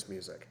Christmas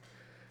music.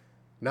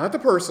 Not the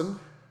person,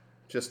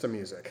 just the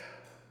music.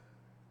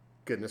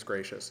 Goodness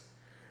gracious.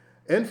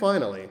 And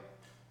finally,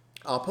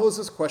 I'll pose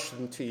this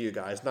question to you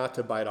guys, not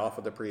to bite off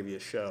of the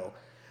previous show.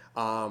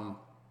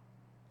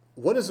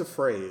 What is a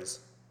phrase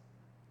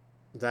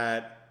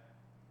that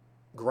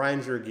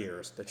grinds your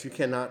gears, that you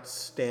cannot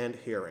stand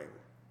hearing?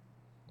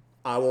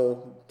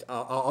 I'll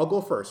go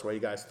first. What do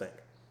you guys think?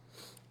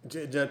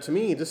 To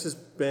me, this has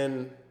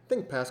been, I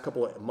think, past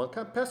couple of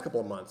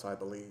months, I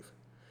believe.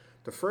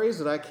 The phrase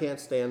that I can't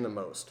stand the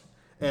most,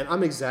 and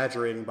I'm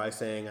exaggerating by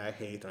saying I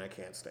hate and I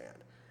can't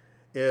stand,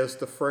 is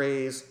the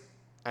phrase,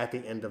 at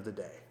the end of the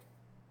day.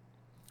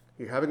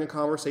 You're having a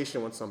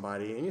conversation with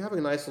somebody, and you're having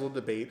a nice little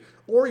debate,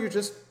 or you're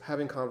just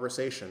having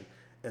conversation,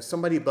 and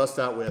somebody busts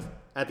out with,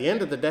 at the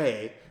end of the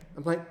day,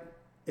 I'm like,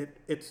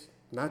 it's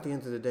not the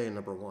end of the day,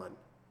 number one.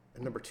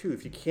 And number two,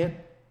 if you can't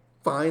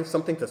find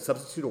something to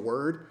substitute a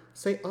word,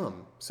 say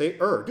say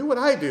do what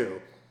I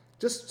do.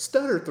 Just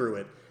stutter through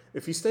it.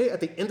 If you say at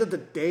the end of the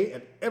day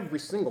and every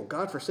single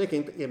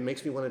godforsaken, it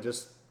makes me want to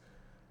just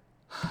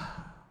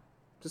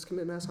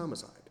commit mass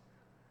homicide.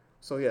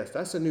 So yes,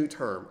 that's a new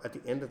term, at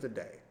the end of the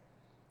day.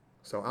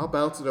 So I'll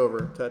bounce it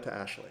over to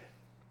Ashley.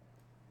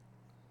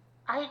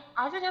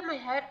 Off the top of my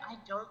head, I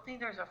don't think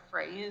there's a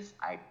phrase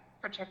I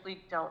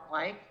particularly don't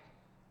like.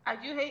 I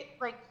do hate,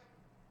 like,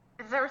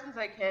 it's ever since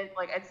I kid,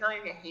 like, it's not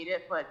like I hate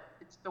it, but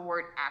it's the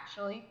word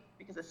actually,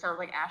 because it sounds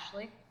like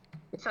Ashley.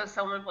 So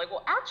someone's like,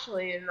 well,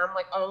 actually, and I'm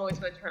like, I'm always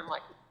going to turn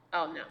like,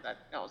 oh no,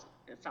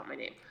 that's not my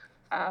name.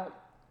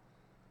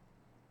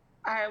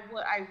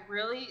 What I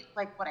really,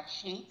 like, what I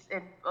hate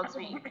and bugs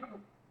me,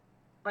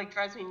 like,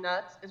 drives me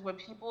nuts is when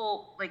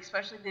people, like,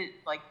 especially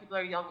people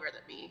are younger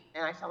than me,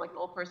 and I sound like an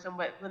old person,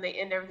 but when they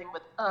end everything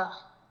with, ugh,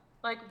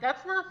 like,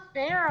 that's not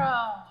fair,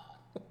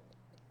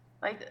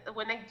 Like,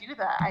 when they do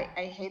that,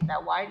 I hate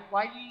that. Why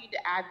do you need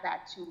to add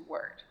that to the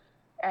word?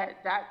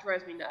 That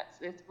drives me nuts.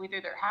 It's either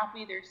they're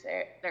happy,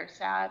 they're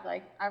sad.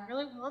 Like, I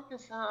really want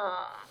this.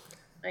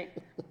 Like,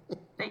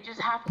 they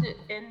just have to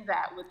end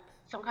that with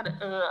some kind of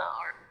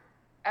or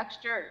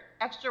extra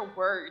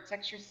words,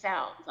 extra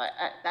sounds.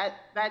 That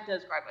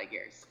does grind my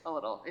gears a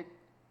little.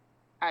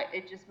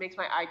 It just makes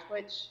my eye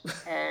twitch,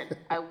 and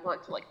I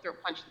want to, like, throw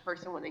punch the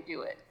person when they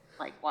do it.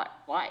 Like, what?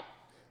 Why?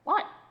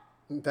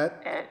 It's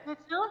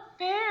not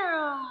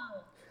fair.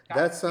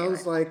 That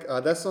sounds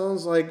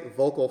like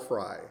vocal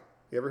fry.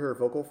 You ever heard of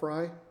vocal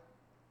fry?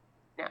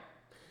 Yeah.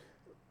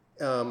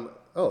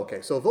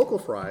 Okay. So vocal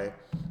fry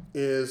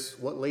is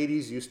what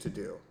ladies used to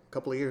do a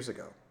couple of years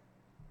ago,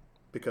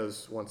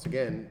 because once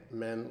again,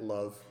 men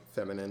love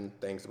feminine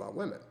things about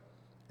women,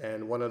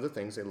 and one of the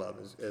things they love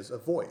is a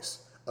voice.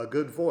 A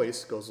good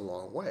voice goes a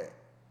long way.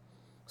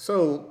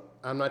 So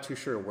I'm not too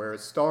sure where it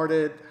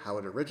started, how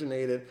it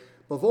originated,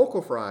 but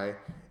vocal fry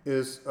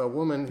is a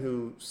woman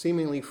who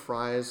seemingly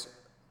fries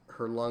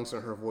her lungs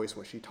and her voice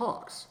when she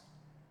talks.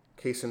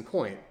 Case in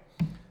point.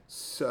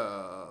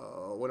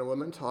 So when a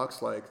woman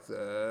talks like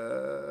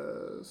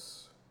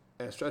this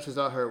and stretches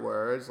out her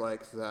words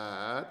like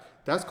that,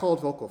 that's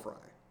called vocal fry.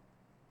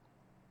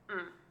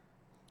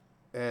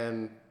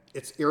 And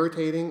it's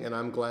irritating, and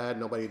I'm glad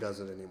nobody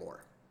does it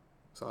anymore.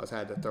 So I just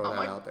had to throw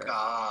that out there. Oh my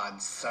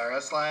God,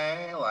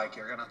 seriously? Like,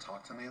 you're gonna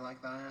talk to me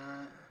like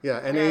that? Yeah,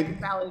 and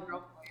Valley Girl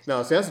voice.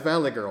 No, see, that's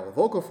Valley Girl.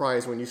 Vocal fry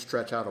is when you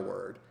stretch out a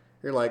word.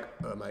 You're like,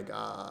 oh my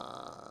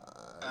God.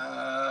 Oh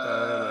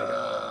my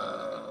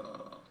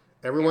God.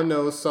 Everyone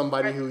knows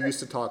somebody who used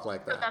to talk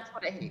like that. So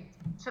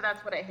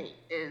that's what I hate.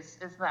 Is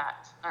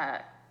that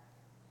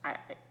I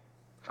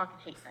fucking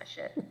hate that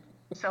shit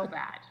so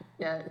bad.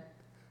 Yeah,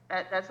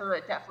 that's something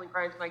that definitely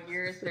grinds my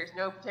gears. There's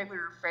no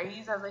particular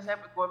phrase, as I said,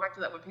 but going back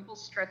to that, when people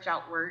stretch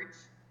out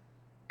words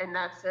in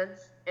that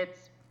sense,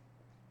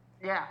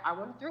 yeah, I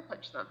want to throw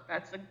punch them.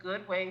 That's a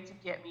good way to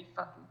get me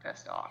fucking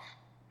pissed off.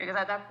 Because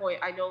at that point,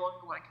 I no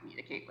longer want to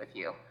communicate with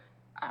you.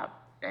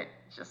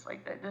 It's just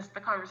like the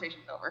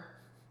conversation's over.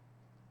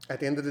 At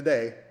the end of the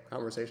day,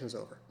 conversation's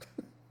over.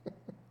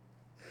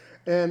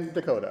 And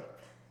Dakota.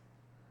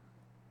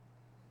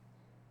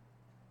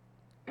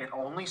 It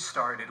only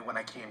started when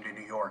I came to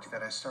New York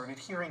that I started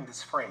hearing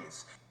this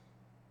phrase.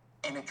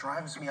 And it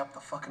drives me up the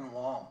fucking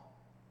wall.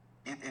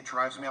 It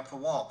drives me up the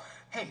wall.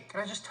 Hey, can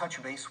I just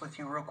touch base with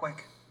you real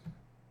quick?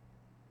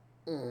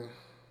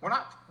 We're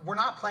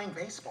not playing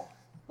baseball.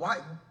 Why?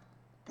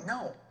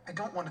 No, I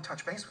don't want to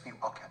touch base with you.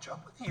 I'll catch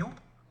up with you.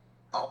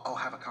 I'll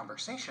have a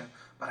conversation,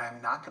 but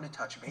I'm not going to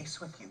touch base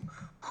with you.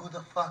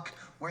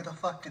 Where the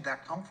fuck did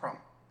that come from?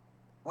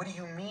 What do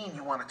you mean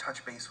you want to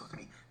touch base with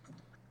me?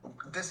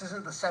 This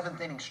isn't the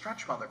seventh inning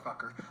stretch,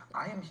 motherfucker.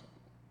 I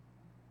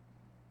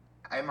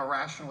am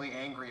irrationally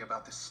angry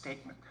about this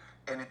statement,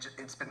 and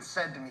it's been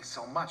said to me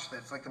so much that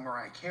it's like the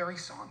Mariah Carey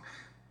song.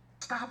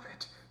 Stop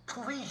it,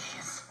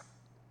 please.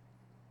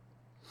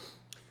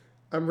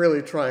 I'm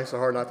really trying so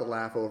hard not to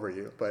laugh over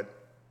you, but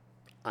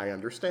I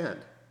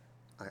understand.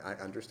 I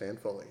understand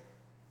fully.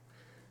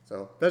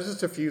 So that's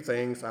just a few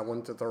things I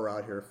wanted to throw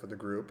out here for the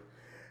group.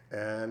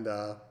 And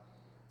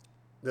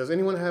does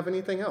anyone have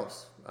anything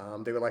else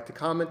they would like to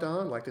comment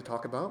on, like to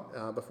talk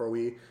about before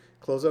we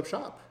close up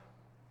shop?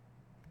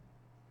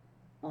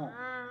 Oh,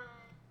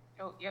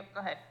 yep, go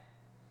ahead.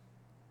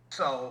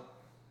 So,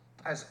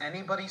 has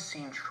anybody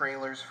seen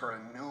trailers for a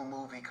new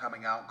movie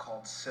coming out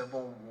called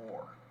Civil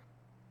War?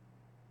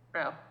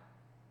 No.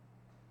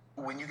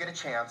 When you get a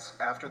chance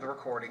after the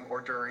recording or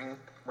during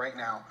right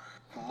now,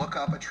 look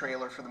up a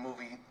trailer for the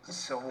movie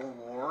Civil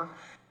War.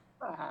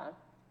 Uh-huh.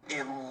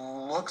 It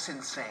looks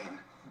insane.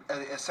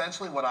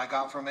 Essentially, what I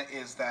got from it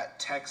is that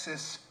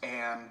Texas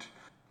and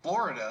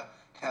Florida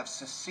have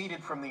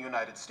seceded from the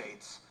United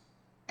States,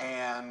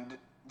 and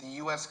the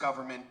U.S.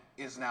 government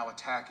is now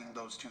attacking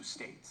those two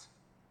states.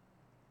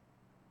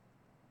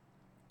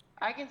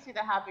 I can see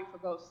that happening for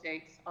both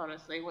states,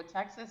 honestly, with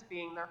Texas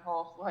being their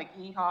whole, like,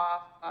 yeehaw,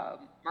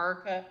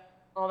 America,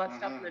 all that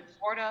stuff, and then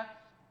Florida,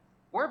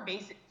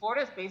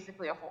 Florida's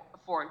basically a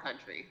foreign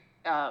country.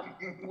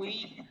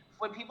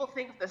 When people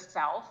think of the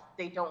South,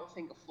 they don't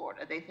think of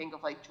Florida. They think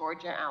of, like,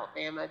 Georgia,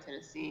 Alabama,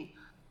 Tennessee,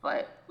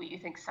 but when you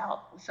think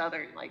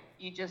Southern, like,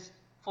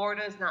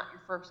 Florida is not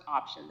your first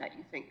option that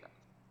you think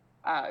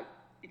of.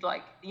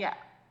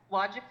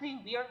 Logically,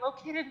 we are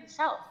located in the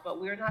South,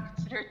 but we are not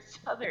considered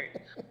Southern.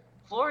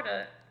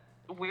 Florida,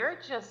 we're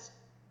just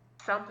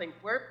something.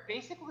 We're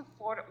basically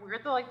Florida. We're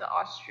the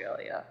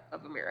Australia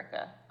of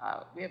America.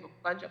 We have a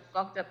bunch of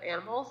fucked up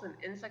animals and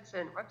insects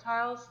and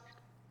reptiles,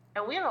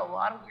 and we have a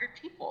lot of weird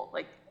people.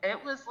 Like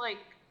it was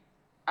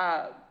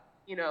 300.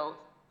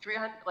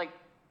 Like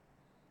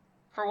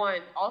for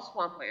one, all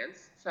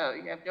swamplands. So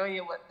you have no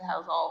idea what the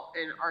hell's all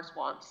in our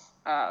swamps.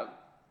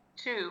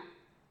 Two,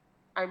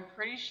 I'm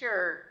pretty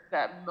sure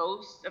that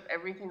most of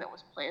everything that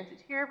was planted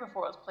here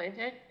before it was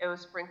planted, it was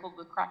sprinkled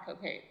with crack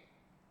cocaine.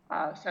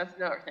 So that's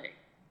another thing.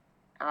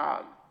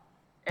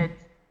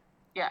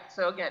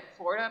 So again,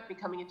 Florida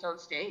becoming its own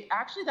state.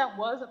 Actually, that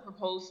was a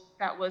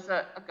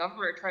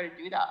governor trying to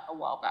do that a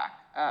while back.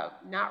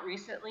 Not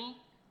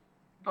recently,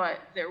 but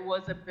there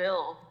was a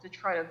bill to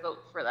try to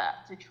vote for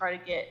that, to try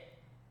to get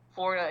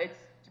Florida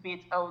to be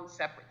its own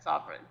separate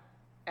sovereign.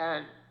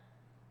 And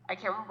I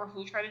can't remember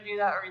who tried to do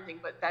that or anything,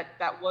 but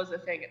that was a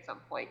thing at some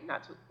point.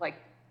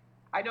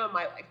 I know in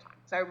my lifetime,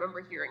 because I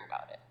remember hearing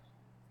about it.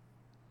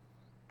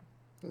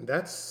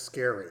 That's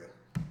scary.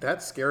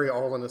 That's scary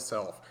all in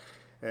itself.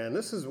 And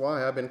this is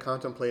why I've been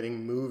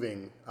contemplating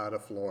moving out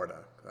of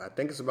Florida. I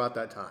think it's about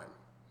that time.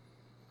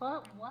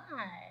 But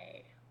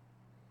why?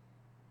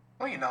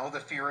 Well,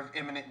 the fear of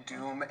imminent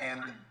doom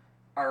and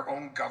our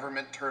own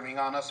government turning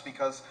on us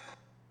because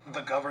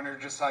the governor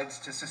decides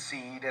to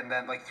secede and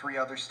then like 3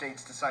 other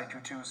states decide to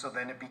too, so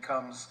then it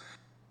becomes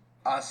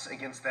us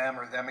against them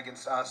or them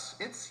against us.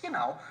 It's,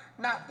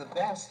 not the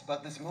best,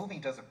 but this movie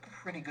does a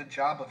pretty good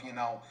job of,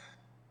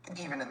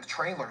 even in the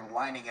trailer,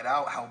 lining it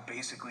out how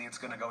basically it's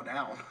going to go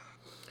down.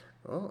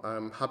 Well,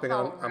 I'm hopping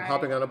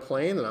on a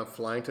plane and I'm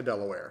flying to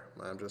Delaware.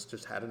 I'm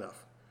just had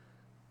enough.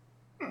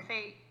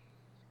 See,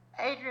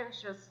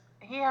 Adrian's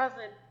he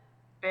hasn't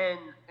been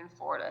in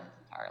Florida his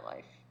entire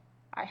life.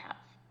 I have.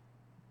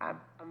 I'm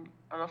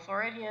a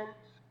Floridian.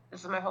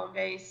 This is my home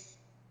base.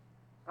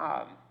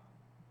 I'm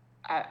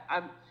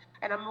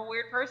a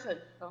weird person.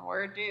 I'm a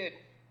weird dude.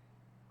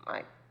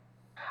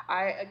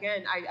 I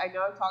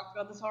know I've talked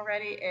about this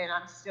already, and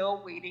I'm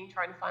still waiting,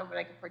 trying to find when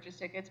I can purchase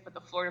tickets. But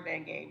the Florida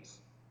Man games,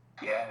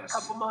 yes, a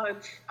couple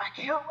months. I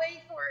can't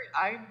wait for it.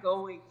 I'm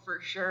going for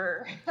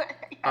sure.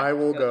 I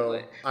will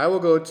go. I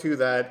will go to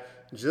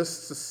that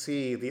just to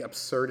see the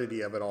absurdity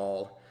of it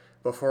all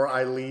before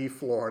I leave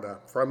Florida,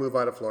 before I move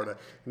out of Florida.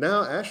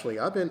 Now, Ashley,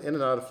 I've been in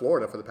and out of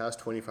Florida for the past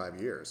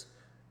 25 years.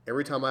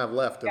 Every time I've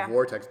left, the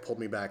vortex pulled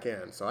me back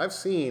in. So I've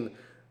seen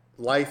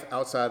life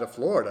outside of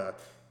Florida,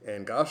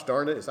 and gosh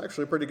darn it, it's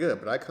actually pretty good.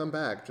 But I come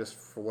back just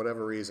for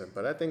whatever reason.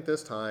 But I think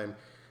this time,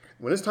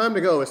 when it's time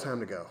to go, it's time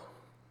to go.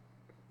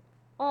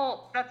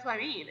 Well, that's what I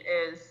mean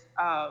is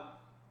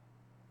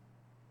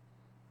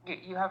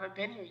you haven't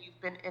been here.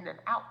 You've been in and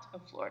out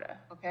of Florida,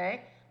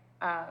 okay?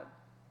 I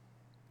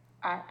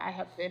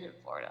have been in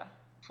Florida.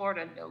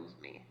 Florida knows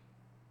me.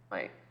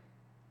 Like,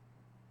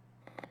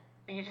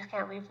 you just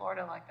can't leave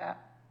Florida like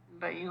that.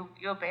 But you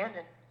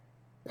abandon.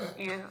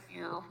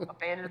 You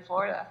abandon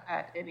Florida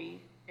at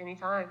any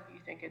time you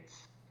think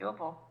it's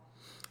doable.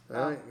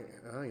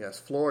 Yes,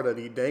 Florida,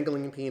 the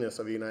dangling penis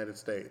of the United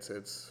States.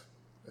 This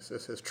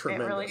is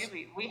tremendous. It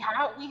really, we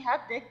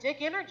have big dick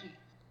energy.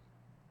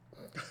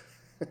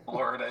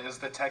 Florida is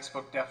the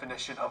textbook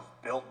definition of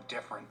built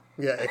different.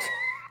 Yeah, it's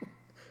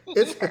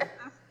Yes.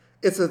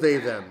 it's a they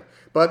them.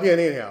 But yeah,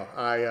 anyhow,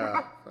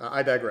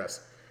 I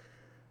digress.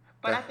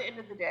 But at the end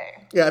of the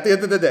day, Yeah, at the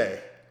end of the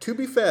day, to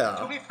be fair,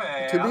 To be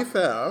fair. to be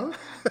fair,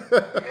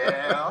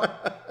 Yeah.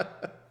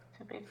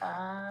 to be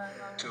fine.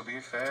 To be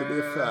fair. to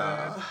be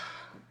fair.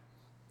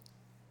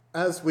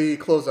 As we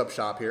close up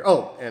shop here.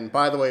 Oh, and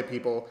by the way,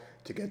 people,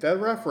 to get that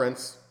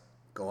reference,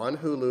 go on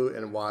Hulu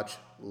and watch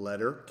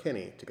Letter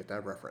Kenny to get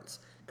that reference,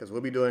 because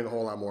we'll be doing a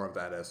whole lot more of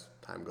that as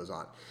time goes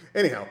on.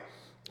 Anyhow,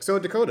 so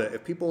Dakota,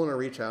 if people want to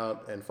reach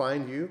out and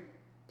find you,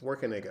 where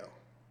can they go?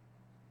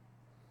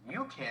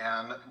 You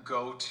can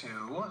go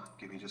to,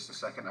 give me just a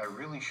second, I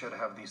really should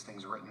have these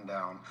things written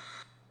down.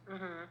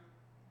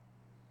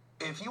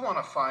 If you want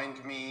to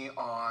find me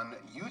on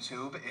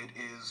YouTube, it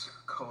is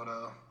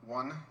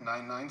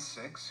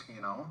Coda1996,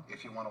 you know,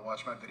 if you want to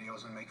watch my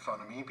videos and make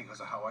fun of me because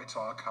of how I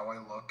talk, how I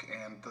look,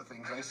 and the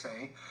things I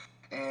say.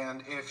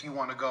 And if you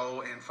want to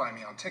go and find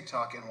me on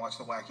TikTok and watch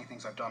the wacky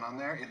things I've done on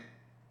there, it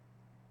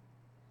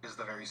is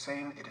the very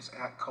same. It is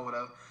at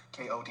Coda,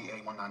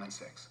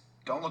 Koda1996.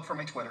 Don't look for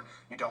my Twitter.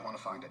 You don't want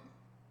to find it.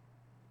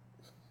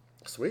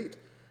 Sweet.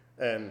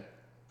 And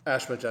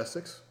Ash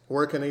Majestics,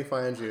 where can they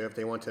find you if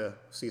they want to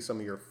see some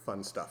of your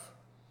fun stuff?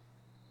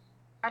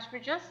 Ash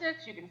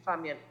Majestics, you can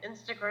find me on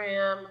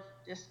Instagram,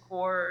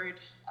 Discord,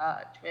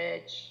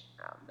 Twitch.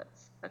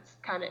 That's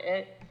kind of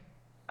it.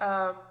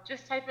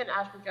 Just type in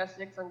Ash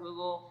Majestics on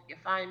Google. You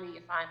find me.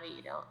 You find me.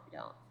 You don't.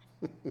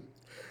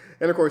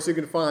 And of course, you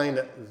can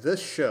find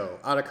this show,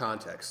 Out of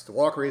Context, the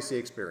Walker AC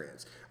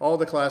Experience, all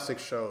the classic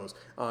shows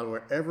on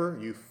wherever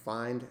you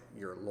find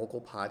your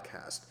local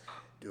podcast.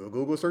 Do a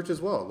Google search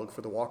as well. Look for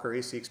the Walker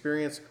AC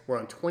Experience. We're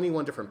on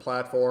 21 different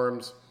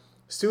platforms,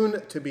 soon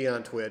to be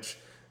on Twitch.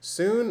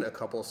 Soon, a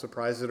couple of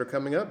surprises that are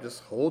coming up.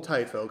 Just hold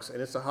tight, folks.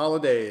 And it's the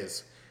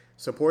holidays.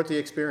 Support the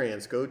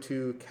experience. Go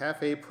to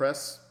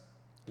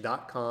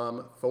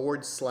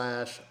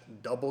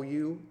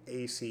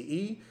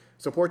cafepress.com/WACE.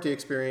 Support the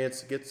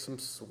experience. Get some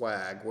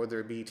swag, whether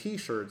it be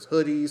t-shirts,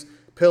 hoodies,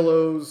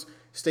 pillows,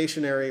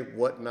 stationery,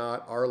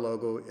 whatnot. Our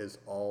logo is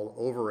all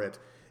over it.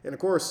 And of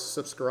course,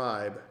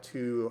 subscribe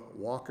to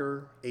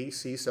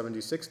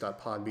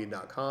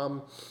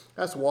WalkerAC76.podbean.com.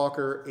 That's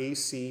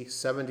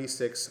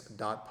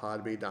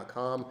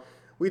WalkerAC76.podbean.com.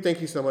 We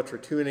thank you so much for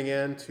tuning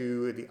in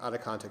to the Out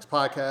of Context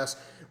podcast.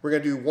 We're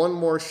going to do one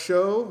more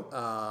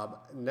show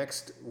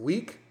next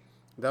week.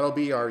 That'll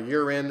be our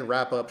year-end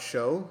wrap-up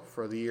show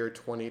for the year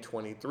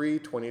 2023,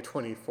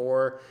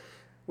 2024.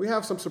 We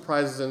have some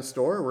surprises in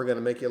store. We're going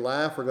to make you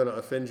laugh. We're going to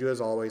offend you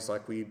as always,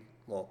 like we,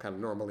 kind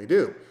of normally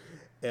do.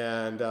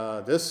 And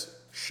this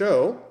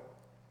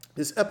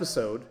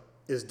episode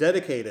is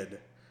dedicated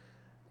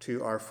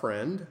to our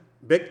friend,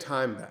 Big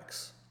Time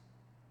Bex.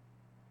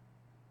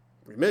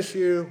 We miss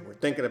you. We're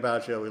thinking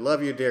about you. We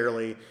love you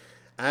dearly.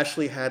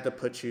 Ashley had to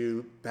put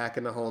you back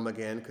in the home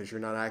again because you're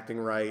not acting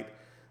right.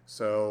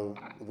 So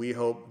we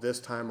hope this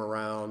time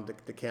around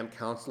the camp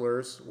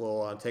counselors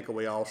will take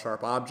away all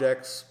sharp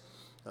objects.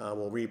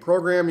 We'll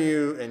reprogram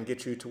you and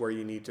get you to where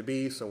you need to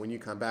be. So when you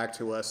come back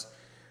to us,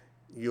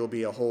 you'll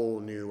be a whole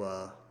new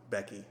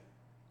Becky.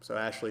 So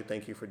Ashley,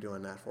 thank you for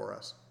doing that for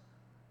us.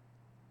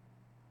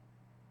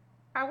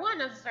 I want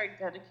to start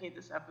dedicate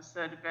this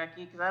episode to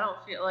Becky because I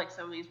don't feel like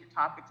some of these were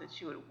topics that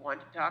she would want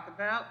to talk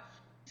about.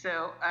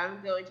 So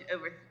I'm going to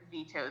over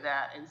veto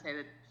that and say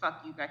that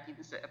fuck you, Becky.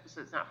 This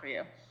episode's not for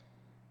you.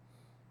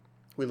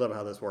 We love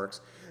how this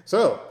works.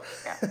 So,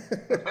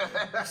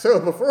 Yeah. so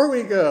before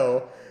we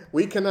go,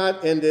 we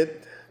cannot end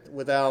it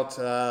without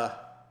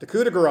the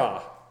coup de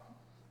grace.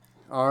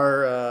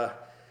 Our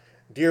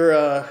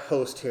dear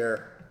host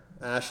here,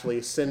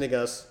 Ashley, sending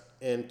us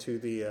into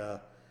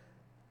the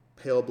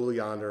pale blue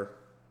yonder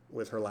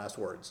with her last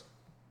words.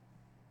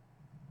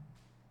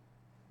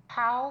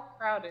 How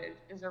crowded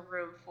is a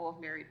room full of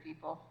married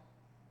people?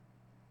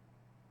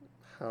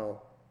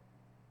 How?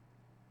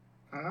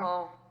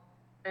 Well,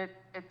 it's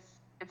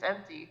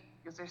empty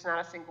because there's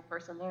not a single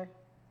person there.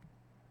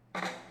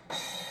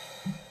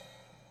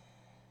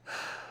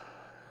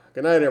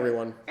 Good night,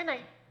 everyone. Good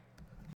night.